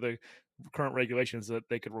nowhere under the current regulations that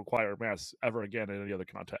they could require masks ever again in any other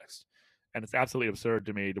context. And it's absolutely absurd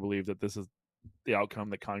to me to believe that this is the outcome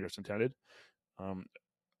that Congress intended.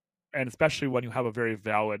 And especially when you have a very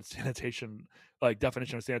valid sanitation, like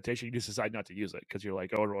definition of sanitation, you just decide not to use it because you're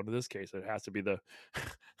like, oh, in this case, it has to be the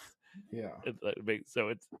Yeah.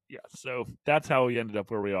 So that's how we ended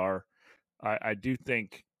up where we are. I do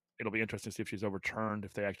think it'll be interesting to see if she's overturned,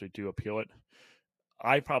 if they actually do appeal it.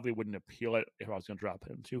 I probably wouldn't appeal it if I was going to drop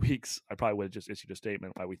it in 2 weeks. I probably would have just issued a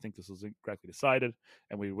statement why we think this was incorrectly decided,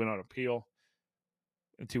 and we went on appeal.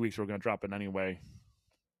 In 2 weeks, we're going to drop it anyway,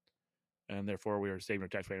 and therefore we are saving our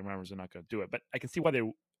taxpayer members and not going to do it. But I can see why they,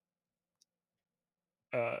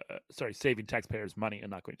 saving taxpayers money and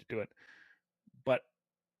not going to do it. But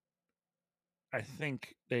I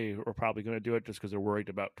think they were probably going to do it just because they're worried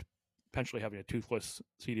about potentially having a toothless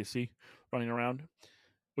CDC running around,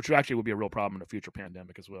 which actually would be a real problem in a future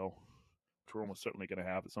pandemic as well, which we're almost certainly going to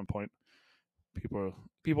have at some point.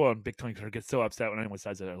 People on Bitcoin get so upset when anyone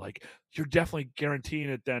says that. They're like, you're definitely guaranteeing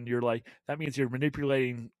it then. You're like, that means you're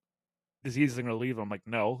manipulating diseases are going to leave them. I'm like,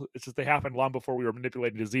 no, it's just they happened long before we were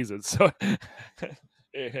manipulating diseases. So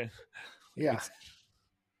Yeah.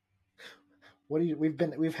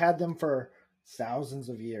 We've had them for thousands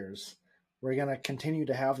of years. We're gonna continue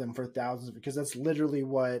to have them for thousands because that's literally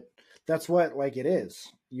what like it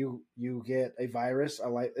is. You get a virus,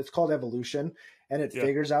 it's called evolution, and it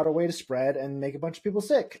figures out a way to spread and make a bunch of people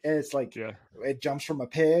sick. And it's like it jumps from a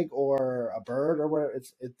pig or a bird or where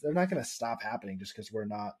they're not gonna stop happening just because we're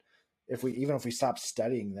not. If we stop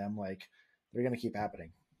studying them, like they're gonna keep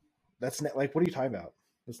happening. That's like, what are you talking about?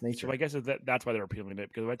 It's nature. So I guess that's why they're appealing it,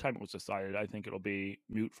 because by the time it was decided, I think it'll be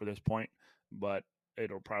moot for this point, but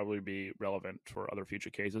it'll probably be relevant for other future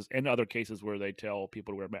cases and other cases where they tell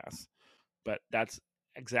people to wear masks. But that's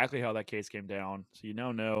exactly how that case came down. So you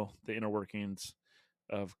now know the inner workings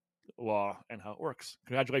of law and how it works.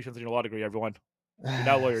 Congratulations on your law degree, everyone. You're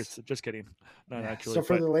now lawyers. Just kidding. Not actually. So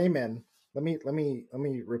for the layman, let me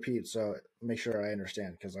repeat so make sure I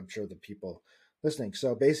understand, because I'm sure the people listening.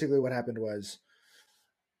 So basically, what happened was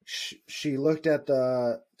she looked at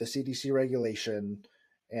the CDC regulation,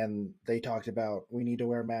 and they talked about we need to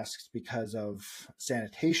wear masks because of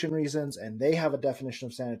sanitation reasons, and they have a definition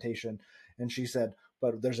of sanitation. And she said,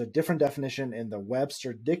 but there's a different definition in the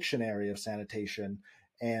Webster Dictionary of sanitation,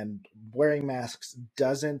 and wearing masks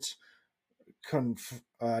doesn't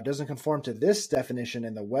conform to this definition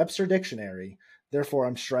in the Webster Dictionary. Therefore,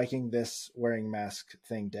 I'm striking this wearing mask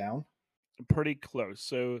thing down. Pretty close.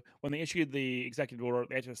 So when they issued the executive order,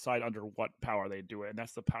 they had to decide under what power they do it, and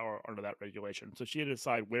that's the power under that regulation. So she had to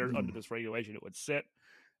decide where under this regulation it would sit,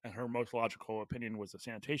 and her most logical opinion was the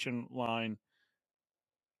sanitation line,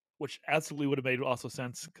 which absolutely would have made also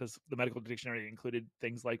sense because the medical dictionary included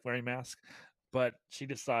things like wearing masks. But she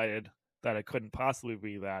decided that it couldn't possibly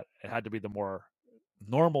be that. It had to be the more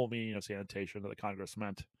normal meaning of sanitation that the Congress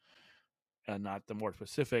meant, and not the more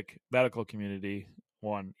specific medical community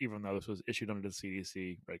one, even though this was issued under the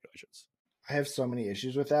CDC regulations. I have so many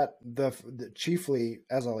issues with that. The chiefly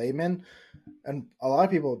as a layman, and a lot of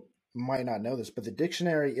people might not know this, but the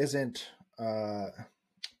dictionary isn't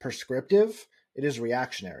prescriptive. It is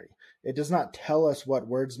reactionary. It does not tell us what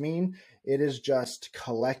words mean. It is just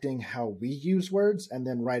collecting how we use words and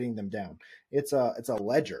then writing them down. It's a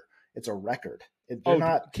ledger. It's a record. They're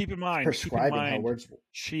not keep in mind prescribing how words.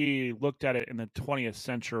 She looked at it in the 20th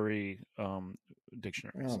century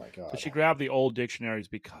dictionaries. Oh my god! So she grabbed the old dictionaries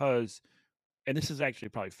because, and this is actually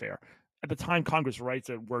probably fair. At the time Congress writes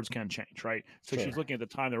it, words can change, right? So she's looking at the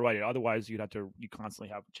time they're writing. Otherwise, you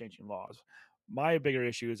constantly have changing laws. My bigger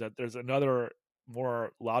issue is that there's another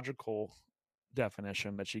more logical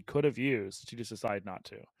definition that she could have used. She just decided not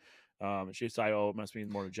to. She decided, it must mean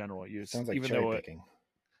more general use. Sounds like even cherry picking.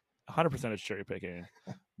 100% is cherry picking.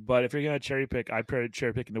 But if you're going to cherry pick, I prefer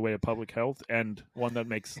cherry picking the way of public health and one that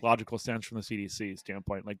makes logical sense from the CDC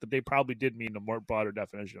standpoint. Like, they probably did mean a more broader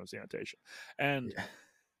definition of sanitation. And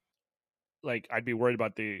like, I'd be worried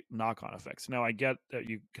about the knock-on effects. Now, I get that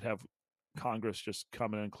you could have Congress just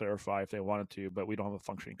come in and clarify if they wanted to, but we don't have a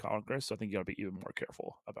functioning Congress, so I think you got to be even more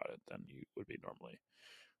careful about it than you would be normally.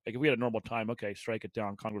 Like, if we had a normal time, okay, strike it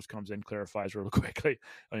down. Congress comes in, clarifies real quickly,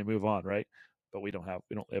 and we move on, right? But we don't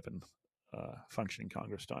live in functioning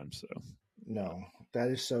Congress time. So No, that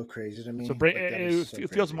is so crazy to so me. Like that is so it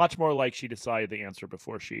feels crazy. much more like she decided the answer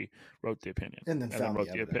before she wrote the opinion, And then and then found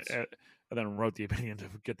the evidence. and then wrote the opinion to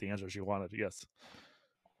get the answer she wanted. Yes.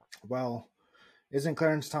 Well, isn't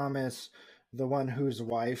Clarence Thomas the one whose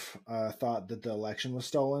wife thought that the election was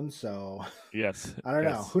stolen? So Yes. I don't know.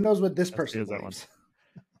 Yes. Who knows what this Yes. He person is that one. believes?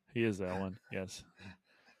 He is that one. Yes.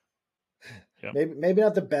 Yeah. Maybe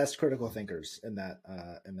not the best critical thinkers in that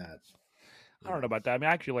I don't know about that. I mean,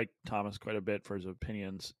 I actually like Thomas quite a bit for his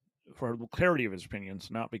opinions, for the clarity of his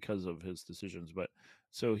opinions, not because of his decisions, but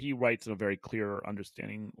so he writes in a very clear,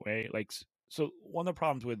 understanding way. Like, so one of the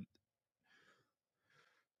problems with,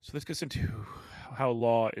 so this gets into how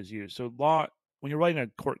law is used. So law, when you're writing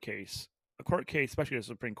a court case, especially the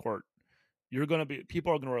Supreme Court,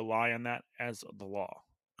 people are going to rely on that as the law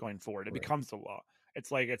going forward. It right. becomes the law.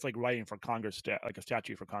 It's like writing for Congress, like a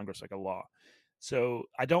statute for Congress, like a law. So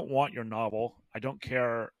I don't want your novel. I don't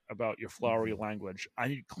care about your flowery language. I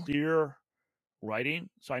need clear writing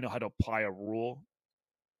so I know how to apply a rule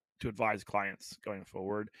to advise clients going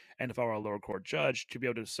forward. And if I were a lower court judge, to be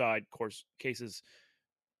able to decide cases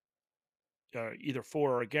either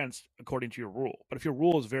for or against according to your rule. But if your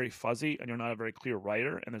rule is very fuzzy and you're not a very clear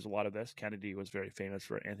writer, and there's a lot of this, Anthony Kennedy was very famous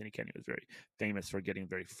for getting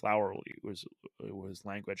very flowery was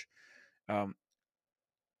language. Um,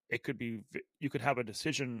 you could have a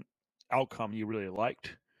decision outcome you really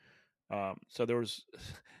liked. So there's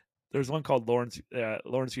one called Lawrence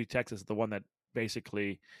v. Texas, the one that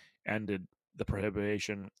basically ended the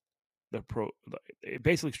prohibition. It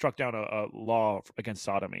basically struck down a law against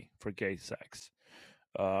sodomy for gay sex.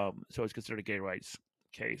 So it's considered a gay rights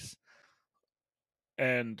case.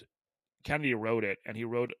 And Kennedy wrote it, and he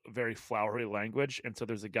wrote very flowery language. And so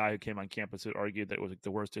there's a guy who came on campus who argued that it was like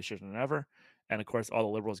the worst decision ever. And of course, all the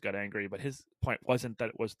liberals got angry. But his point wasn't that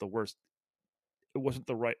it was the worst. It wasn't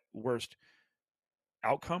the worst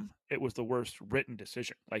outcome. It was the worst written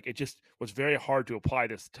decision. Like it just was very hard to apply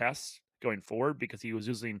this test going forward because he was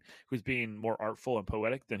being more artful and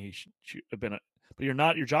poetic than he should have been. But your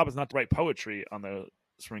job is not to write poetry on the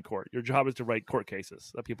Supreme Court. Your job is to write court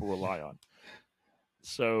cases that people rely on.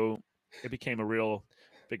 So it became a real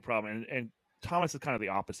big problem. And Thomas is kind of the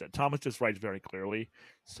opposite. Thomas just writes very clearly.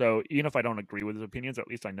 So even if I don't agree with his opinions, at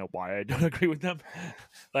least I know why I don't agree with them.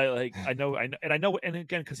 I know, and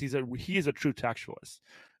again, because he is a true textualist,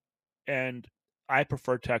 and I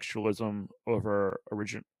prefer textualism over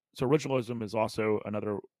original. So originalism is also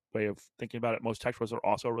another way of thinking about it. Most textualists are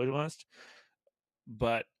also originalist,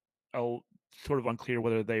 but I'll sort of unclear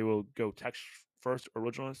whether they will go text first or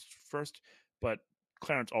originalist first. But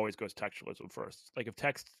Clarence always goes textualism first. Like if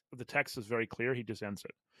the text is very clear, he just ends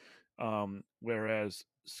it. Whereas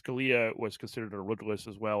Scalia was considered an originalist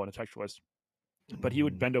as well and a textualist, but he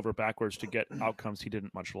would bend over backwards to get outcomes he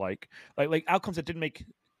didn't much like outcomes that didn't make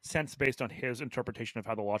sense based on his interpretation of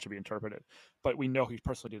how the law should be interpreted. But we know he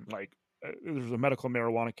personally didn't like. There was a medical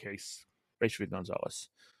marijuana case, Raich v. Gonzalez.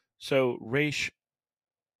 So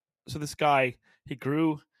this guy, he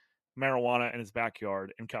grew marijuana in his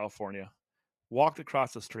backyard in California, walked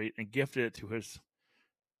across the street and gifted it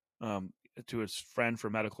to his friend for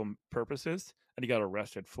medical purposes, and he got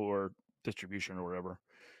arrested for distribution or whatever.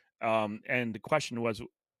 And the question was,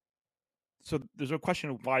 so there's a question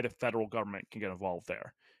of why the federal government can get involved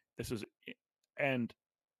there. And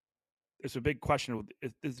it's a big question.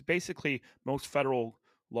 It's basically most federal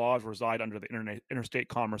laws reside under the Interstate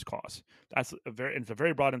Commerce Clause. It's a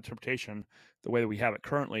very broad interpretation, the way that we have it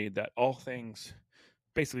currently, that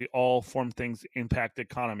basically all form things impact the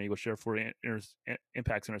economy, which therefore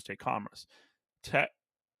impacts interstate commerce.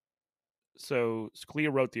 So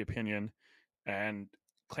Scalia wrote the opinion, and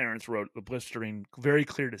Clarence wrote the blistering, very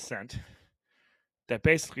clear dissent that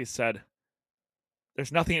basically said,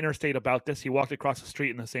 there's nothing interstate about this. He walked across the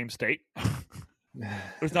street in the same state.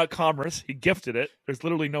 There's not commerce. He gifted it. There's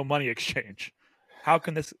literally no money exchange. How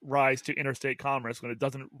can this rise to interstate commerce when it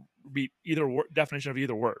doesn't meet either definition of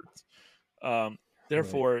either words?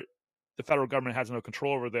 Therefore, right. The federal government has no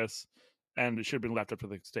control over this, and it should have been left up to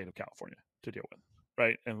the state of California to deal with,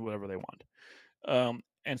 right? And whatever they want.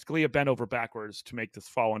 And Scalia bent over backwards to make this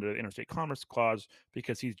fall under the Interstate Commerce Clause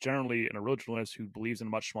because he's generally an originalist who believes in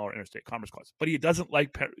a much smaller Interstate Commerce Clause. But he didn't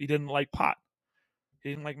like pot. He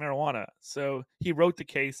didn't like marijuana. So he wrote the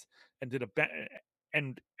case and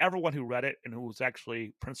and everyone who read it and who was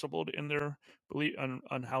actually principled in their belief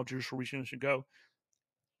on how judicial reasoning should go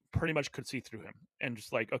pretty much could see through him and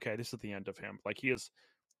just like, okay, this is the end of him. Like he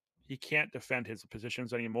can't defend his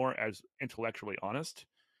positions anymore as intellectually honest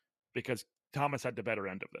because Thomas had the better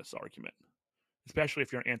end of this argument. especially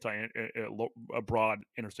if you're anti a broad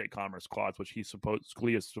interstate commerce clause, which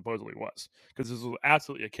Scalia supposedly was, because this was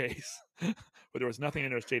absolutely a case where there was nothing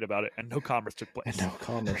interstate about it and no commerce took And place. no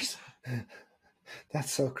commerce.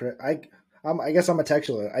 That's so crazy. I guess I'm a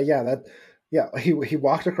textualist. He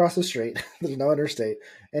walked across the street. There's no interstate,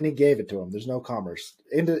 and he gave it to him. There's no commerce.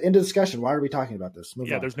 Into discussion. Why are we talking about this? Move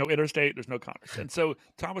Yeah, on. there's no interstate, there's no commerce, and so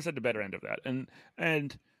Thomas had the better end of that,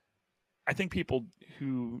 and I think people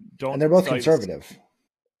who And don't they're both study this, conservative.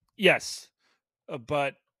 yes,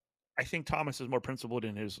 but I think Thomas is more principled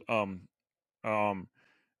in his um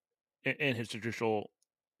in his judicial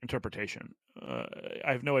interpretation.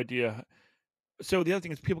 I have no idea. So the other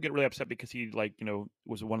thing is, people get really upset because he,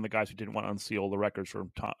 was one of the guys who didn't want to unseal the records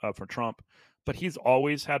for Trump, but he's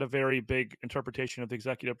always had a very big interpretation of the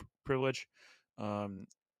executive privilege. Um,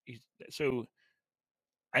 so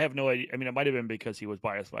I have no idea. I mean, it might have been because he was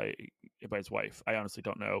biased by his wife. I honestly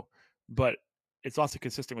don't know, but it's also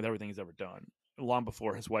consistent with everything he's ever done, long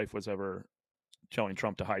before his wife was ever telling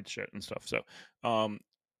Trump to hide shit and stuff. Um,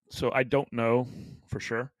 so I don't know for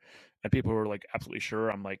sure. And people were like absolutely sure.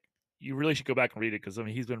 I'm like, you really should go back and read it, because I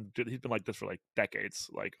mean he's been like this for like decades,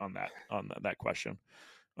 like on that question.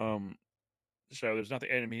 Um, so there's nothing.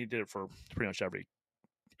 And I mean, he did it for pretty much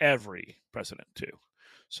every president too.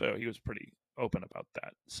 So he was pretty open about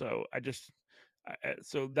that. So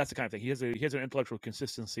so that's the kind of thing. He has an intellectual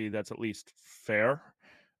consistency that's at least fair.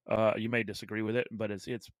 You may disagree with it, but it's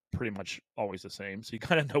pretty much always the same. So you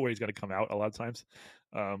kind of know where he's going to come out a lot of times,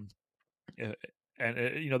 um, and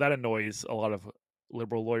that annoys a lot of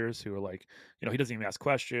liberal lawyers who are like, he doesn't even ask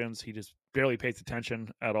questions. He just barely pays attention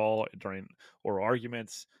at all during oral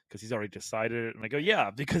arguments because he's already decided it. And I go, yeah,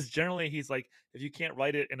 because generally he's like, if you can't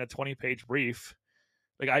write it in a 20-page brief,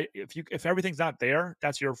 like if everything's not there,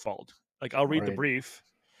 that's your fault. Like I'll read the Right. brief,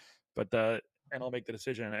 and I'll make the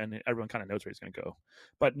decision, and everyone kind of knows where he's going to go.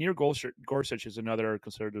 But Neil Gorsuch is another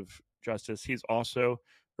conservative justice. He's also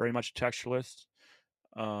very much textualist,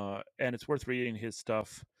 and it's worth reading his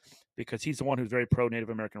stuff because he's the one who's very pro Native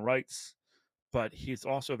American rights, but he's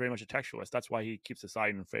also very much a textualist. That's why he keeps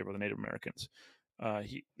deciding in favor of the Native Americans.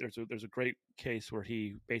 There's a great case where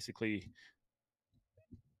he basically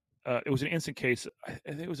it was an instant case. I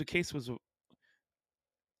think it was a case was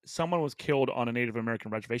someone was killed on a Native American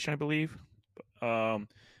reservation, I believe. And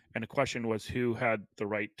the question was who had the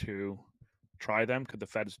right to try them? Could the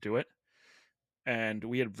feds do it? And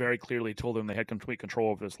we had very clearly told them they had complete control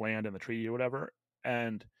over this land and the treaty or whatever.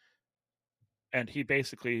 And he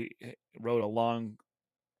basically wrote a long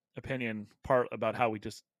opinion part about how we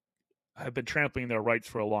just have been trampling their rights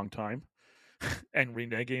for a long time and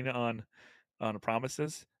reneging on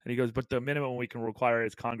promises. And he goes, but the minimum we can require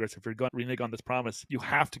is Congress, if you're going to renege on this promise, you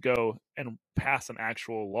have to go and pass an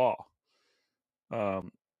actual law.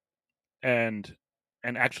 And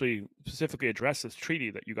actually specifically address this treaty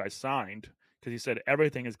that you guys signed, because he said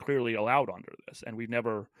everything is clearly allowed under this, and we've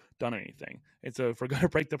never done anything. And so if we're going to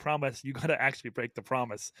break the promise, you got to actually break the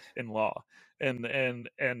promise in law. And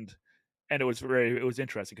it was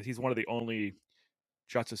interesting because he's one of the only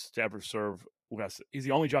justices to ever serve west. He's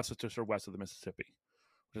the only justice to serve west of the Mississippi,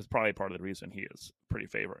 which is probably part of the reason he is pretty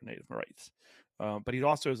favor of Native rights. But he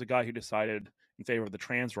also is a guy who decided in favor of the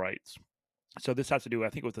trans rights. So this has to do, I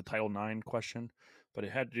think, with the Title IX question, but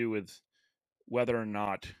it had to do with whether or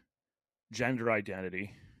not gender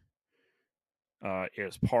identity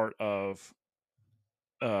is part of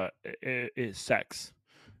is sex,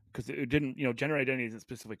 because it didn't, gender identity isn't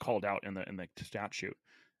specifically called out in the statute,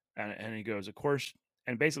 and he goes, of course,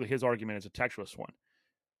 and basically his argument is a textualist one.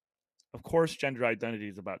 Of course, gender identity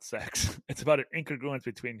is about sex. It's about an incongruence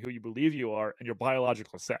between who you believe you are and your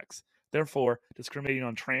biological sex. Therefore, discriminating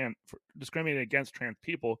against trans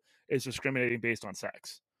people is discriminating based on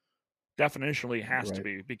sex. Definitionally, it has to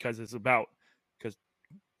be, because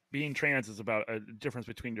being trans is about a difference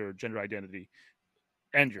between your gender identity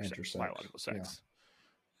and your biological sex.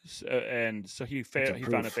 Yeah. So he found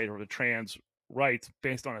in favor of the trans rights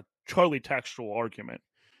based on a totally textual argument.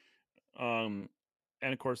 And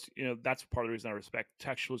of course, that's part of the reason I respect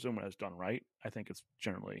textualism when it's done right. I think it's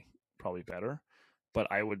generally probably better,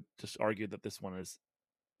 but I would just argue that this one is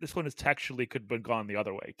textually could have been gone the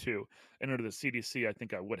other way too. And under the CDC, I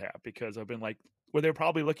think I would have, because I've been like, were they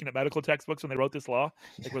probably looking at medical textbooks when they wrote this law?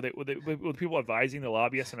 Like, were people advising the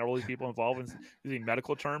lobbyists and all these people involved in using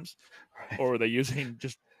medical terms, or were they using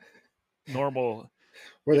just normal?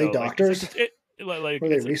 Were they doctors? Were they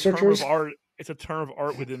researchers? It's a term of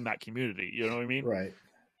art within that community. You know what I mean? Right.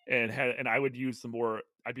 And I would use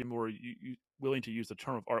I'd be more willing to use the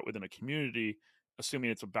term of art within a community,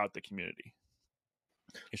 assuming it's about the community.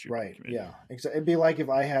 issue. Right. Yeah. It'd be like if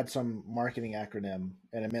I had some marketing acronym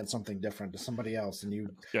and it meant something different to somebody else, and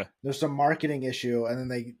Yeah. there's some marketing issue, and then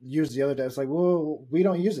they use the other day. It's like, well, we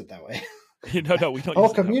don't use it that way. No, we don't. The whole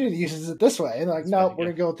use community uses it this way, and they're like, no, way, we're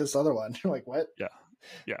gonna go with this other one. You're like, what? Yeah.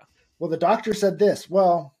 Yeah. Well, the doctor said this.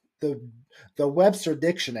 Well, the Webster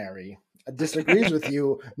Dictionary disagrees with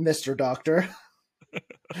you, Mister Doctor.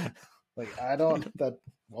 Like, I don't. That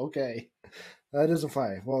okay. That isn't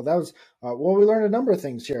fine. Well, that was well. We learned a number of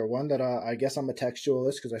things here. One that I guess I'm a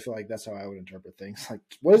textualist because I feel like that's how I would interpret things. Like,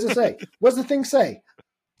 what does it say? What does the thing say?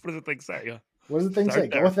 What does the thing say? Yeah. What does the thing say?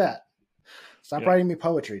 Go with that. Stop writing me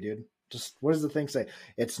poetry, dude. Just what does the thing say?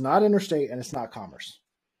 It's not interstate and it's not commerce.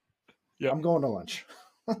 Yeah. I'm going to lunch.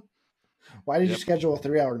 Why did you schedule a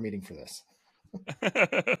 3-hour meeting for this?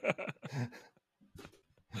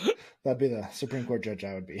 That'd be the Supreme Court judge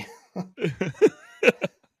I would be.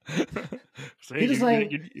 So he's not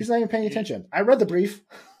even paying attention. I read the brief.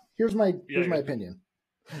 Here's my opinion.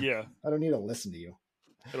 Yeah. I don't need to listen to you.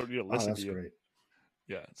 I don't need to listen to you. That's great.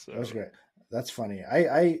 Yeah. So. That's great. That's funny.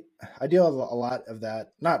 I deal with a lot of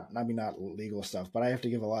that. Not legal stuff, but I have to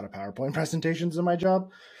give a lot of PowerPoint presentations in my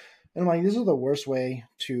job. And I'm like, this is the worst way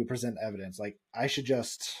to present evidence. Like, I should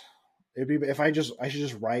just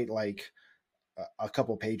write like a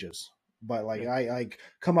couple pages. But like I like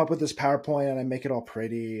come up with this PowerPoint and I make it all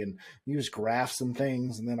pretty and use graphs and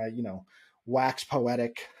things, and then I wax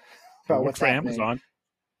poetic about what's happening. Amazon.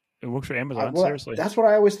 It works for Amazon. Seriously, that's what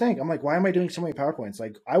I always think. I'm like, why am I doing so many PowerPoints?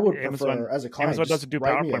 Like, I would prefer as a client. Amazon doesn't do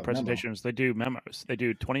PowerPoint presentations. They do memos. They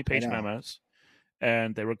do 20-page memos,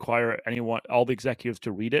 and they require all the executives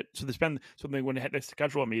to read it. So when they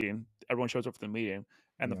schedule a meeting, everyone shows up for the meeting,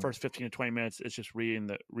 and the first 15 to 20 minutes is just reading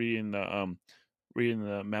the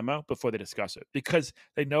memo before they discuss it, because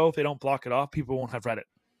they know if they don't block it off, people won't have read it.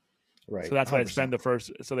 Right. So that's why they spend the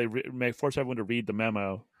first. So they may force everyone to read the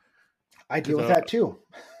memo. I deal with that too.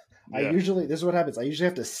 Yeah. This is what happens. I usually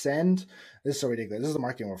have to send. This is so ridiculous. This is a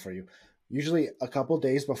marketing word for you. Usually a couple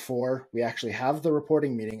days before we actually have the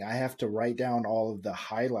reporting meeting, I have to write down all of the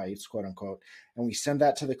highlights, quote unquote, and we send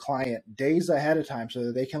that to the client days ahead of time so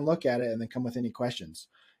that they can look at it and then come with any questions.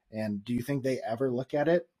 And do you think they ever look at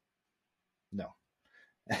it? No.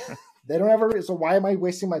 They don't ever. So why am I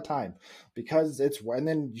wasting my time? Because and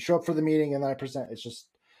then you show up for the meeting and then I present. It's just,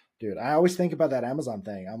 dude, I always think about that Amazon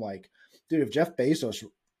thing. I'm like, dude, if Jeff Bezos,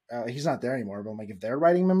 he's not there anymore, but I'm like, if they're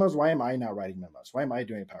writing memos, why am I not writing memos? Why am I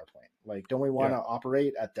doing a PowerPoint? Like, don't we want to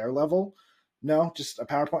operate at their level? No, just a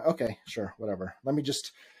PowerPoint. Okay, sure, whatever. Let me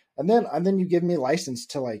just, and then you give me license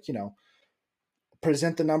to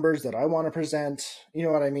present the numbers that I want to present. You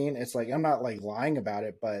know what I mean? It's like, I'm not like lying about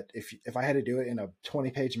it, but if I had to do it in a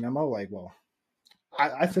 20-page memo, like, well,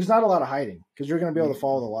 there's not a lot of hiding because you're going to be able to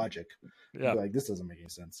follow the logic. Yeah. Like, this doesn't make any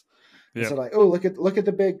sense. Yeah. So like, oh, look at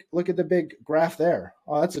the big graph there.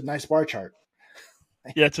 Oh, that's a nice bar chart.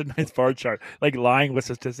 Yeah, it's a nice bar chart. Like lying with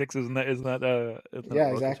statistics, isn't that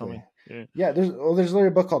yeah, exactly. Yeah. There's literally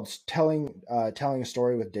a book called Telling a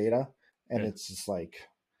Story with Data, and it's just like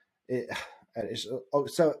it.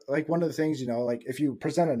 So like one of the things, like if you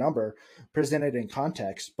present a number, present it in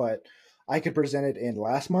context, but I could present it in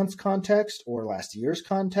last month's context or last year's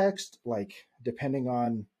context, like depending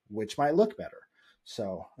on which might look better.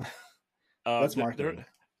 So that's marketing.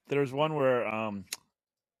 There's one where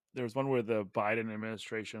the Biden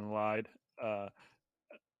administration lied.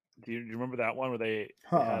 Do you remember that one where they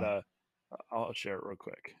had I'll share it real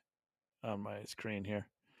quick on my screen here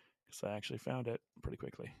because I actually found it pretty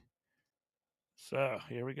quickly. So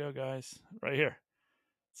here we go, guys, right here.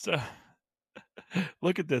 So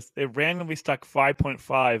look at this. They randomly stuck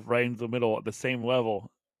 5.5 right in the middle at the same level.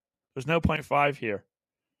 There's no 0.5 here.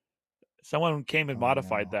 Someone came and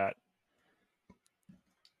modified that.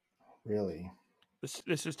 Really?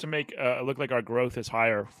 This is to make it look like our growth is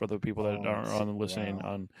higher for the people that are on listening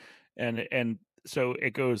on, and so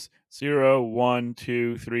it goes 0, 1,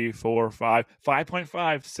 2, 3, 4, 5,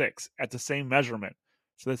 5.5, 6 at the same measurement.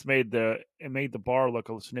 So this made the bar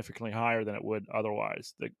look significantly higher than it would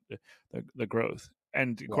otherwise. The growth,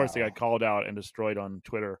 and of course they got called out and destroyed on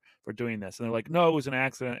Twitter for doing this. And they're like, no, it was an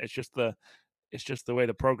accident. It's just the way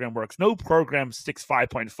the program works. No program sticks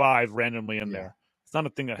 5.5 randomly in there. It's not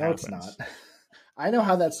a thing that happens. No, it's not. I know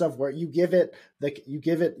how that stuff works. You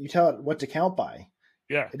tell it what to count by.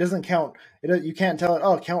 Yeah. It doesn't count. You can't tell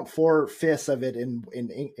it, count 4/5 of it in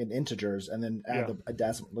integers and then add a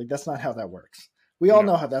decimal. Like, that's not how that works. We all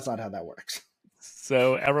know that's not how that works.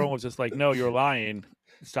 So everyone was just like, no, you're lying.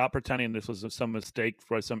 Stop pretending this was some mistake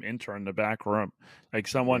for some intern in the back room. Like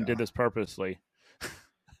someone did this purposely.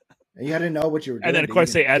 And you had to know what you were doing. And then, of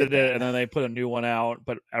course, they edited it, and then they put a new one out.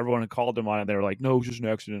 But everyone called them on it. They were like, "No, it was just an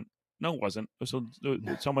accident." No, it wasn't. So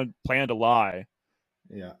someone planned to lie.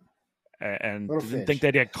 Yeah. And didn't think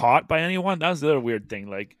they'd get caught by anyone. That was the other weird thing.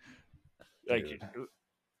 Like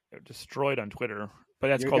destroyed on Twitter. But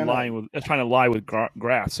that's called lying with. That's trying to lie with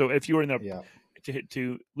graphs. So if you were in the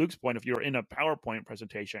to Luke's point, if you were in a PowerPoint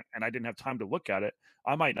presentation and I didn't have time to look at it,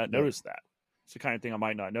 I might not notice that. It's the kind of thing I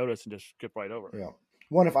might not notice and just skip right over. Yeah.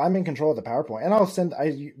 One, if I'm in control of the PowerPoint,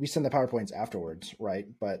 and we send the PowerPoints afterwards, right?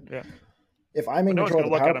 But if I'm in control of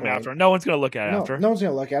the PowerPoint, no one's going to look at it after. No one's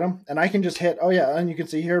going to look at them, and I can just hit. Oh yeah, and you can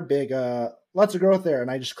see here big, lots of growth there, and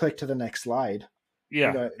I just click to the next slide.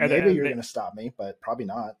 Yeah, maybe you're going to stop me, but probably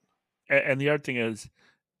not. And the other thing is,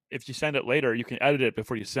 if you send it later, you can edit it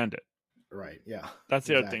before you send it. Right. Yeah. That's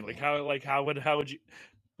the other thing. How would you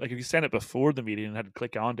if you send it before the meeting and had to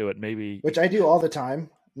click onto it, maybe. Which I do all the time.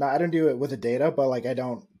 No, I don't do it with the data, but I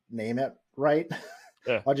don't name it right.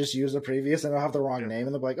 Yeah. I'll just use the previous and I'll have the wrong name,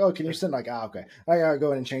 and they'll be like, "Oh, can you send?" Okay. I gotta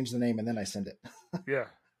go in and change the name, and then I send it. Yeah.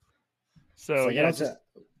 So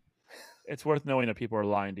it's worth knowing that people are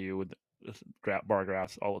lying to you with bar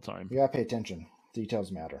graphs all the time. You gotta pay attention.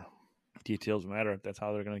 Details matter. Details matter. That's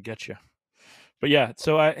how they're gonna get you. But yeah,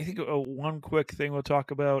 so I think one quick thing we'll talk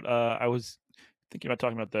about. I was thinking about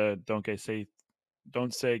talking about the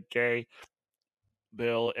don't say gay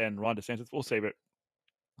bill and Ron DeSantis. We'll save it.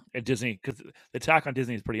 And Disney, because the attack on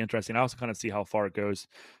Disney is pretty interesting. I also kind of see how far it goes,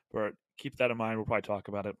 but keep that in mind. We'll probably talk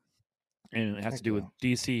about it. And it has to do with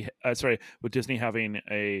with Disney having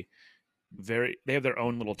they have their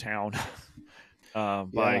own little town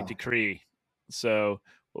by decree. So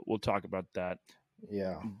we'll talk about that.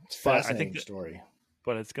 Yeah, it's a fascinating story.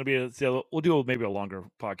 But it's going to be we'll do maybe a longer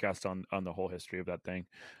podcast on the whole history of that thing,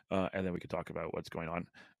 and then we can talk about what's going on.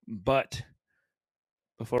 But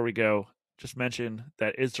before we go, just mention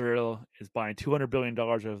that Israel is buying $200 billion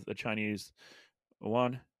of the Chinese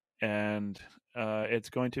yuan, and it's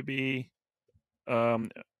going to be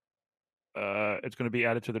added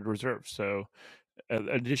to the reserve. So, in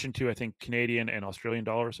addition to, I think, Canadian and Australian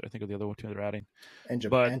dollars, I think are the other two they're adding, and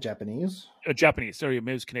Japanese. Japanese. Sorry,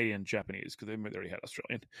 maybe it was Canadian and Japanese because they already had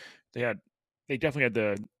Australian. They definitely had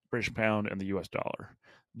the British pound and the U.S. dollar.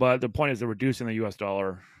 But the point is they're reducing the U.S.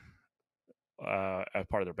 dollar as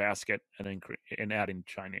part of their basket and adding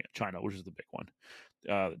China, which is the big one.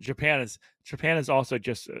 Japan has also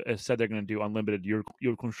just said they're going to do unlimited yield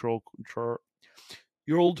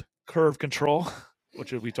curve control,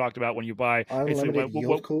 which we talked about when you buy unlimited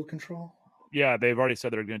yield curve control. Yeah, they've already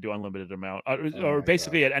said they're going to do unlimited amount, or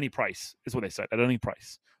basically at any price is what they said. At any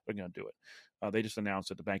price, they're going to do it. They just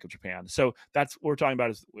announced at the Bank of Japan. So that's what we're talking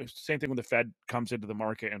about. Is the same thing when the Fed comes into the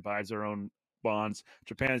market and buys their own bonds.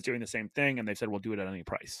 Japan is doing the same thing, and they said we'll do it at any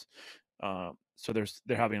price. So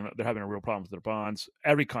they're having a real problem with their bonds.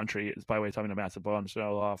 Every country is, by the way, having a massive bond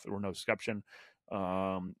sell off. We're no exception.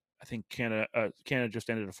 I think Canada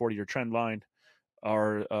just ended a 40-year trend line.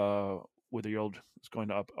 Our with the yield is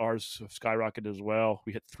going up. Ours skyrocketed as well.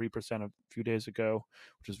 We hit 3% a few days ago,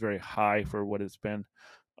 which is very high for what it's been.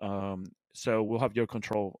 So we'll have yield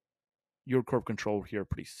curve control here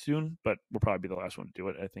pretty soon, but we'll probably be the last one to do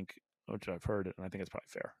it, I think, which I've heard, and I think it's probably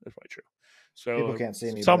fair. That's probably true. So people can't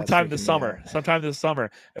see me. Sometime this summer,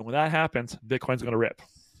 and when that happens, Bitcoin's going to rip.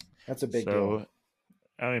 That's a big deal.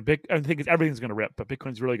 I mean, I think everything's going to rip, but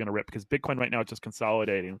Bitcoin's really going to rip because Bitcoin right now is just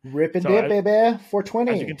consolidating. Rip and dip, baby.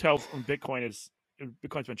 420. As you can tell, from Bitcoin's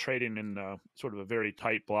been trading in sort of a very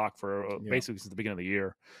tight block for basically since the beginning of the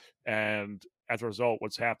year, and as a result,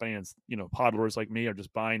 what's happening is hodlers like me are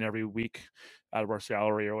just buying every week out of our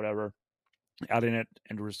salary or whatever, adding it,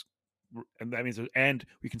 and that means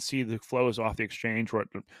we can see the flows off the exchange. We're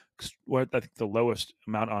at I think the lowest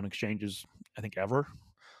amount on exchanges I think ever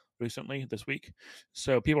recently this week.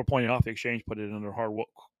 So people are pointing off the exchange, put it under hard work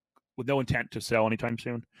with no intent to sell anytime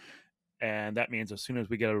soon. And that means as soon as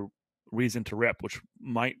we get a reason to rip, which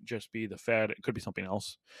might just be the Fed, it could be something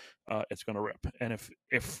else, it's going to rip. And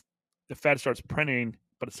if the Fed starts printing,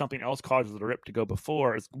 but if something else causes the rip to go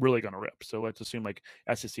before, it's really going to rip. So let's assume like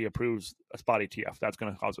SEC approves a spot ETF. That's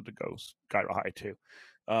going to cause it to go sky high too.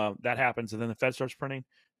 That happens, and then the Fed starts printing.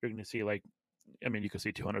 You're going to see you could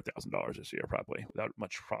see $200,000 this year probably without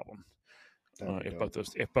much problem if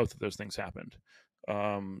both of those things happened.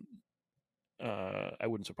 I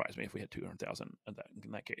wouldn't surprise me if we had 200,000 in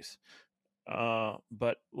that case.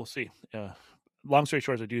 But we'll see. Long story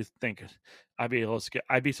short, I do think I'd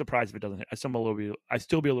be surprised if it doesn't hit. I'd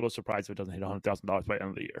still be a little surprised if it doesn't hit $100,000 by the end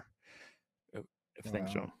of the year. If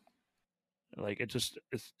things don't.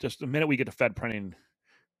 It's just the minute we get the Fed printing,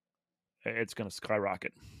 it's going to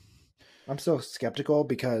skyrocket. I'm still skeptical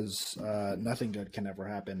because nothing good can ever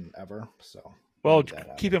happen ever. So Well,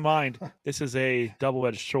 keep in mind, this is a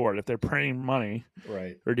double-edged sword. If they're printing money,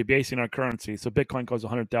 right, or debasing our currency, so Bitcoin goes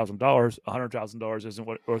 $100,000. $100,000 isn't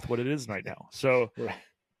worth what it is right now. So, right.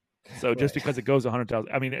 so just because it goes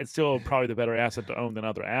 100,000, I mean, it's still probably the better asset to own than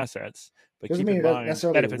other assets. But Doesn't keep mean in you're mind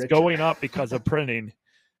necessarily that if it's richer. going up because of printing,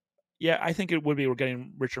 yeah, I think it would be we're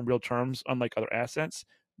getting richer in real terms, unlike other assets,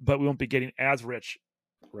 but we won't be getting as rich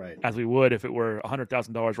right as we would if it were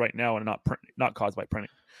 $100,000 right now and not caused by printing.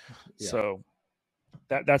 Yeah. So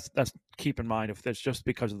that's keep in mind, if it's just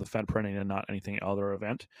because of the Fed printing and not anything other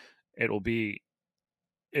event, it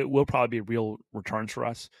will probably be real returns for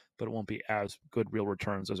us, but it won't be as good real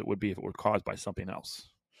returns as it would be if it were caused by something else.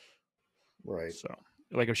 Right. So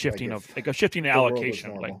like a shifting like a shifting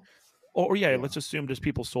allocation, like, yeah, let's assume just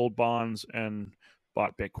people sold bonds and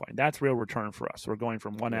bought Bitcoin. That's real return for us. We're going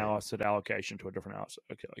from one asset allocation to a different asset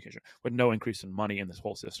allocation with no increase in money in this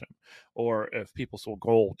whole system. Or if people sold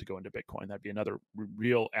gold to go into Bitcoin, that'd be another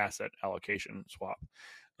real asset allocation swap.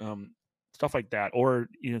 Stuff like that. Or,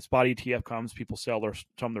 spot ETF comes, people sell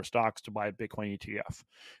some of their stocks to buy a Bitcoin ETF,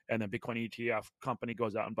 and then Bitcoin ETF company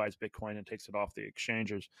goes out and buys Bitcoin and takes it off the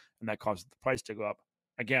exchanges, and that causes the price to go up.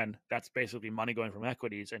 Again, that's basically money going from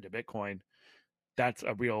equities into Bitcoin. That's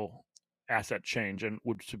a real asset change and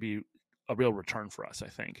would to be a real return for us, I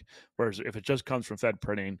think. Whereas if it just comes from Fed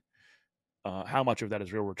printing, how much of that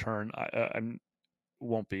is real return I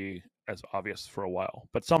won't be as obvious for a while,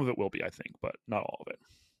 but some of it will be, I think, but not all of it.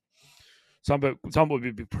 Some will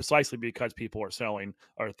be precisely because people are selling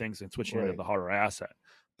other things and switching into the harder asset,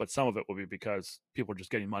 but some of it will be because people are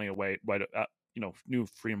just getting money away, new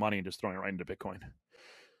free money and just throwing it right into Bitcoin.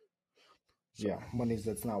 So, yeah, money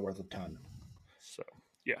that's not worth a ton. So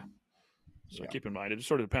keep in mind, it just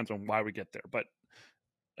sort of depends on why we get there, but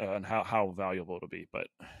and how valuable it'll be. But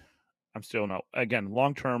I'm still not. Again,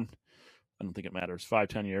 long term, I don't think it matters.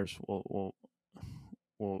 5-10 years, we'll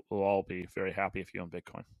all be very happy if you own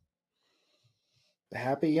Bitcoin.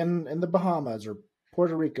 Happy in the Bahamas or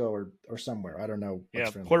Puerto Rico or somewhere. I don't know.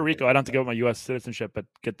 Puerto Rico. I don't have to give up my U.S. citizenship, but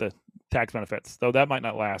get the tax benefits. Though that might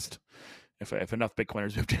not last if enough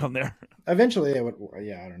Bitcoiners move down there. Eventually, they would.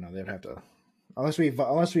 Yeah, I don't know. They'd have to. Unless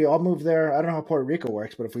we all move there. I don't know how Puerto Rico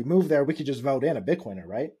works, but if we move there, we could just vote in a Bitcoiner,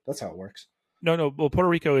 right? That's how it works. No. Well, Puerto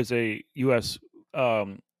Rico is a U.S.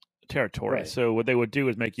 Territory. Right. So what they would do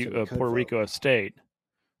is make Puerto Rico a state.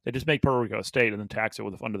 They just make Puerto Rico a state and then tax it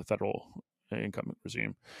under the federal income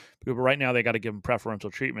regime. But right now, they got to give them preferential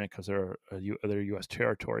treatment because they're U.S.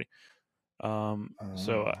 territory.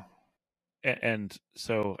 So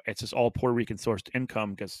it's just all Puerto Rican sourced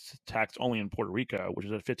income gets taxed only in Puerto Rico, which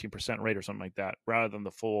is a 15% rate or something like that, rather than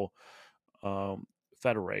the full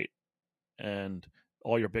federal rate. And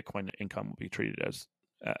all your Bitcoin income will be treated as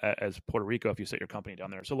Puerto Rico if you set your company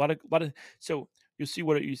down there. So so you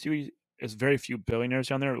see is very few billionaires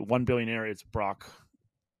down there. One billionaire is Brock.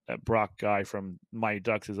 That Brock guy from Mighty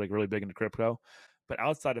Ducks is like really big into crypto. But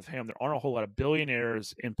outside of him, there aren't a whole lot of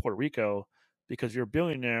billionaires in Puerto Rico, because you're a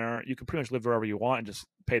billionaire, you can pretty much live wherever you want and just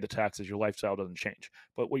pay the taxes. Your lifestyle doesn't change.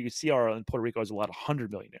 But what you see in Puerto Rico is a lot of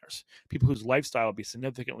 100 millionaires, people whose lifestyle would be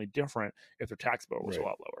significantly different if their tax bill was a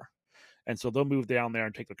lot lower. And so they'll move down there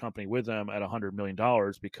and take their company with them at $100 million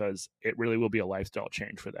because it really will be a lifestyle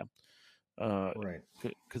change for them.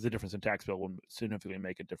 Because the difference in tax bill will significantly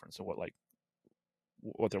make a difference in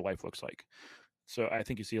what their life looks like. So I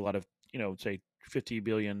think you see a lot of, say 50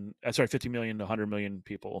 million to 100 million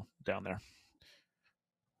people down there.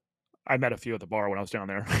 I met a few at the bar when I was down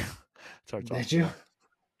there. Did you?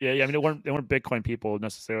 Yeah. I mean, they weren't Bitcoin people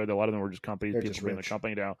necessarily. A lot of them were just companies. People bringing the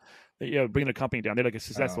company down. Bringing the company down. They're like a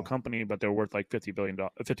successful company, but they're worth like $50 million,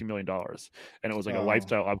 and it was like a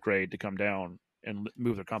lifestyle upgrade to come down and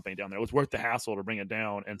move their company down there. It was worth the hassle to bring it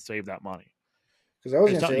down and save that money. Because I was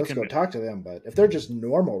going to say, let's go talk to them, but if they're just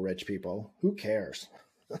normal rich people, who cares?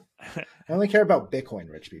 I only care about Bitcoin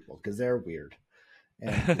rich people because they're weird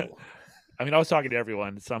and cool. I mean, I was talking to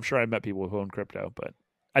everyone, so I'm sure I met people who own crypto, but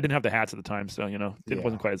I didn't have the hats at the time, so it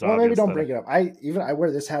wasn't quite as obvious. Well, maybe don't bring it up. I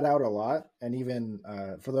wear this hat out a lot, and even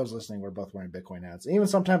for those listening, we're both wearing Bitcoin hats. And even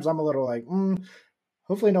sometimes I'm a little like,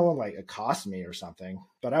 hopefully no one like accosts me or something.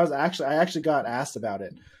 But I actually got asked about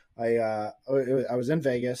it. I was in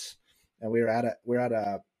Vegas, and we were at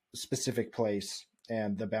a specific place,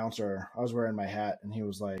 and the bouncer, I was wearing my hat, and he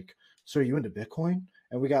was like, "So are you into Bitcoin?"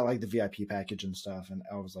 And we got like the VIP package and stuff. And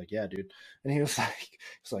I was like, "Yeah, dude." And he was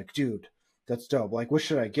like, "Dude, that's dope. Like, what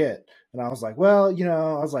should I get?" And I was like, "Well, you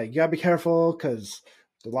gotta be careful because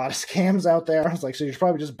there's a lot of scams out there." I was like, "So you should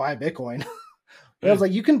probably just buy Bitcoin." I was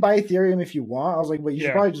like, "You can buy Ethereum if you want." I was like, "But you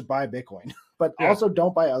should probably just buy Bitcoin, but also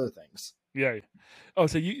don't buy other things." Yeah. Oh,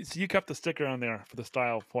 so you kept the sticker on there for the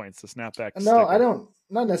style points, the snapback No, sticker. I don't.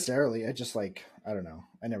 Not necessarily. I just like I don't know.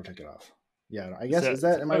 I never took it off. Yeah, I guess is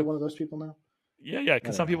that. Am I one of those people now? Yeah. I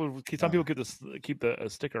Because don't some know. people keep the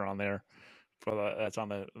sticker on there for that's on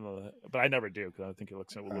the. But I never do because I think it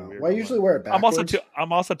looks a little weird. Well, I usually wear it backwards. I'm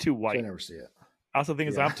also too So I white. never see it. Also, the thing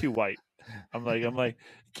is, Yeah. I'm too white. I'm like,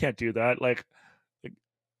 can't do that. Like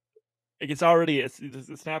it's already the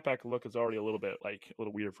snapback look is already a little bit like a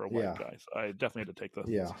little weird for a white Yeah. guy. So I definitely had to take the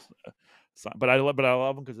Yeah. sign. But I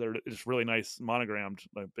love them because they're just really nice monogrammed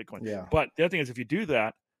like Bitcoin. Yeah. But the other thing is, if you do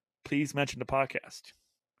that, please mention the podcast.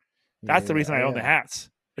 That's the reason I own the Yeah.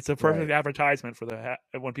 hats. It's a perfect Right. advertisement for the hat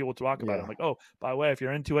when people talk about it. Yeah. I'm like, oh, by the way, if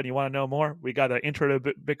you're into it and you want to know more, we got an intro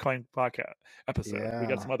to Bitcoin podcast episode. We got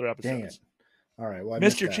Yeah. some other Dang it. episodes. All right. Well, I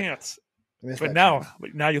Missed missed your that. chance. I missed But that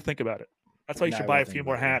chance. now you think about it. That's why you Now should I buy will a few think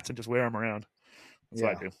more about it, yeah. hats and just wear them around. That's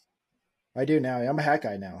what I do. I do now. I'm a hat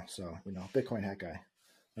guy now, so Bitcoin hat guy.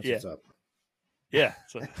 That's what's up. Yeah.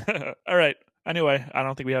 So, all right. Anyway, I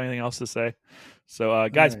don't think we have anything else to say. So,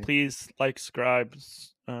 guys, please like, subscribe,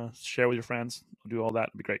 share with your friends. Do all that.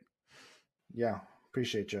 It'd be great. Yeah.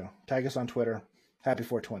 Appreciate you. Tag us on Twitter. Happy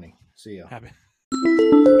 420. See ya. Happy.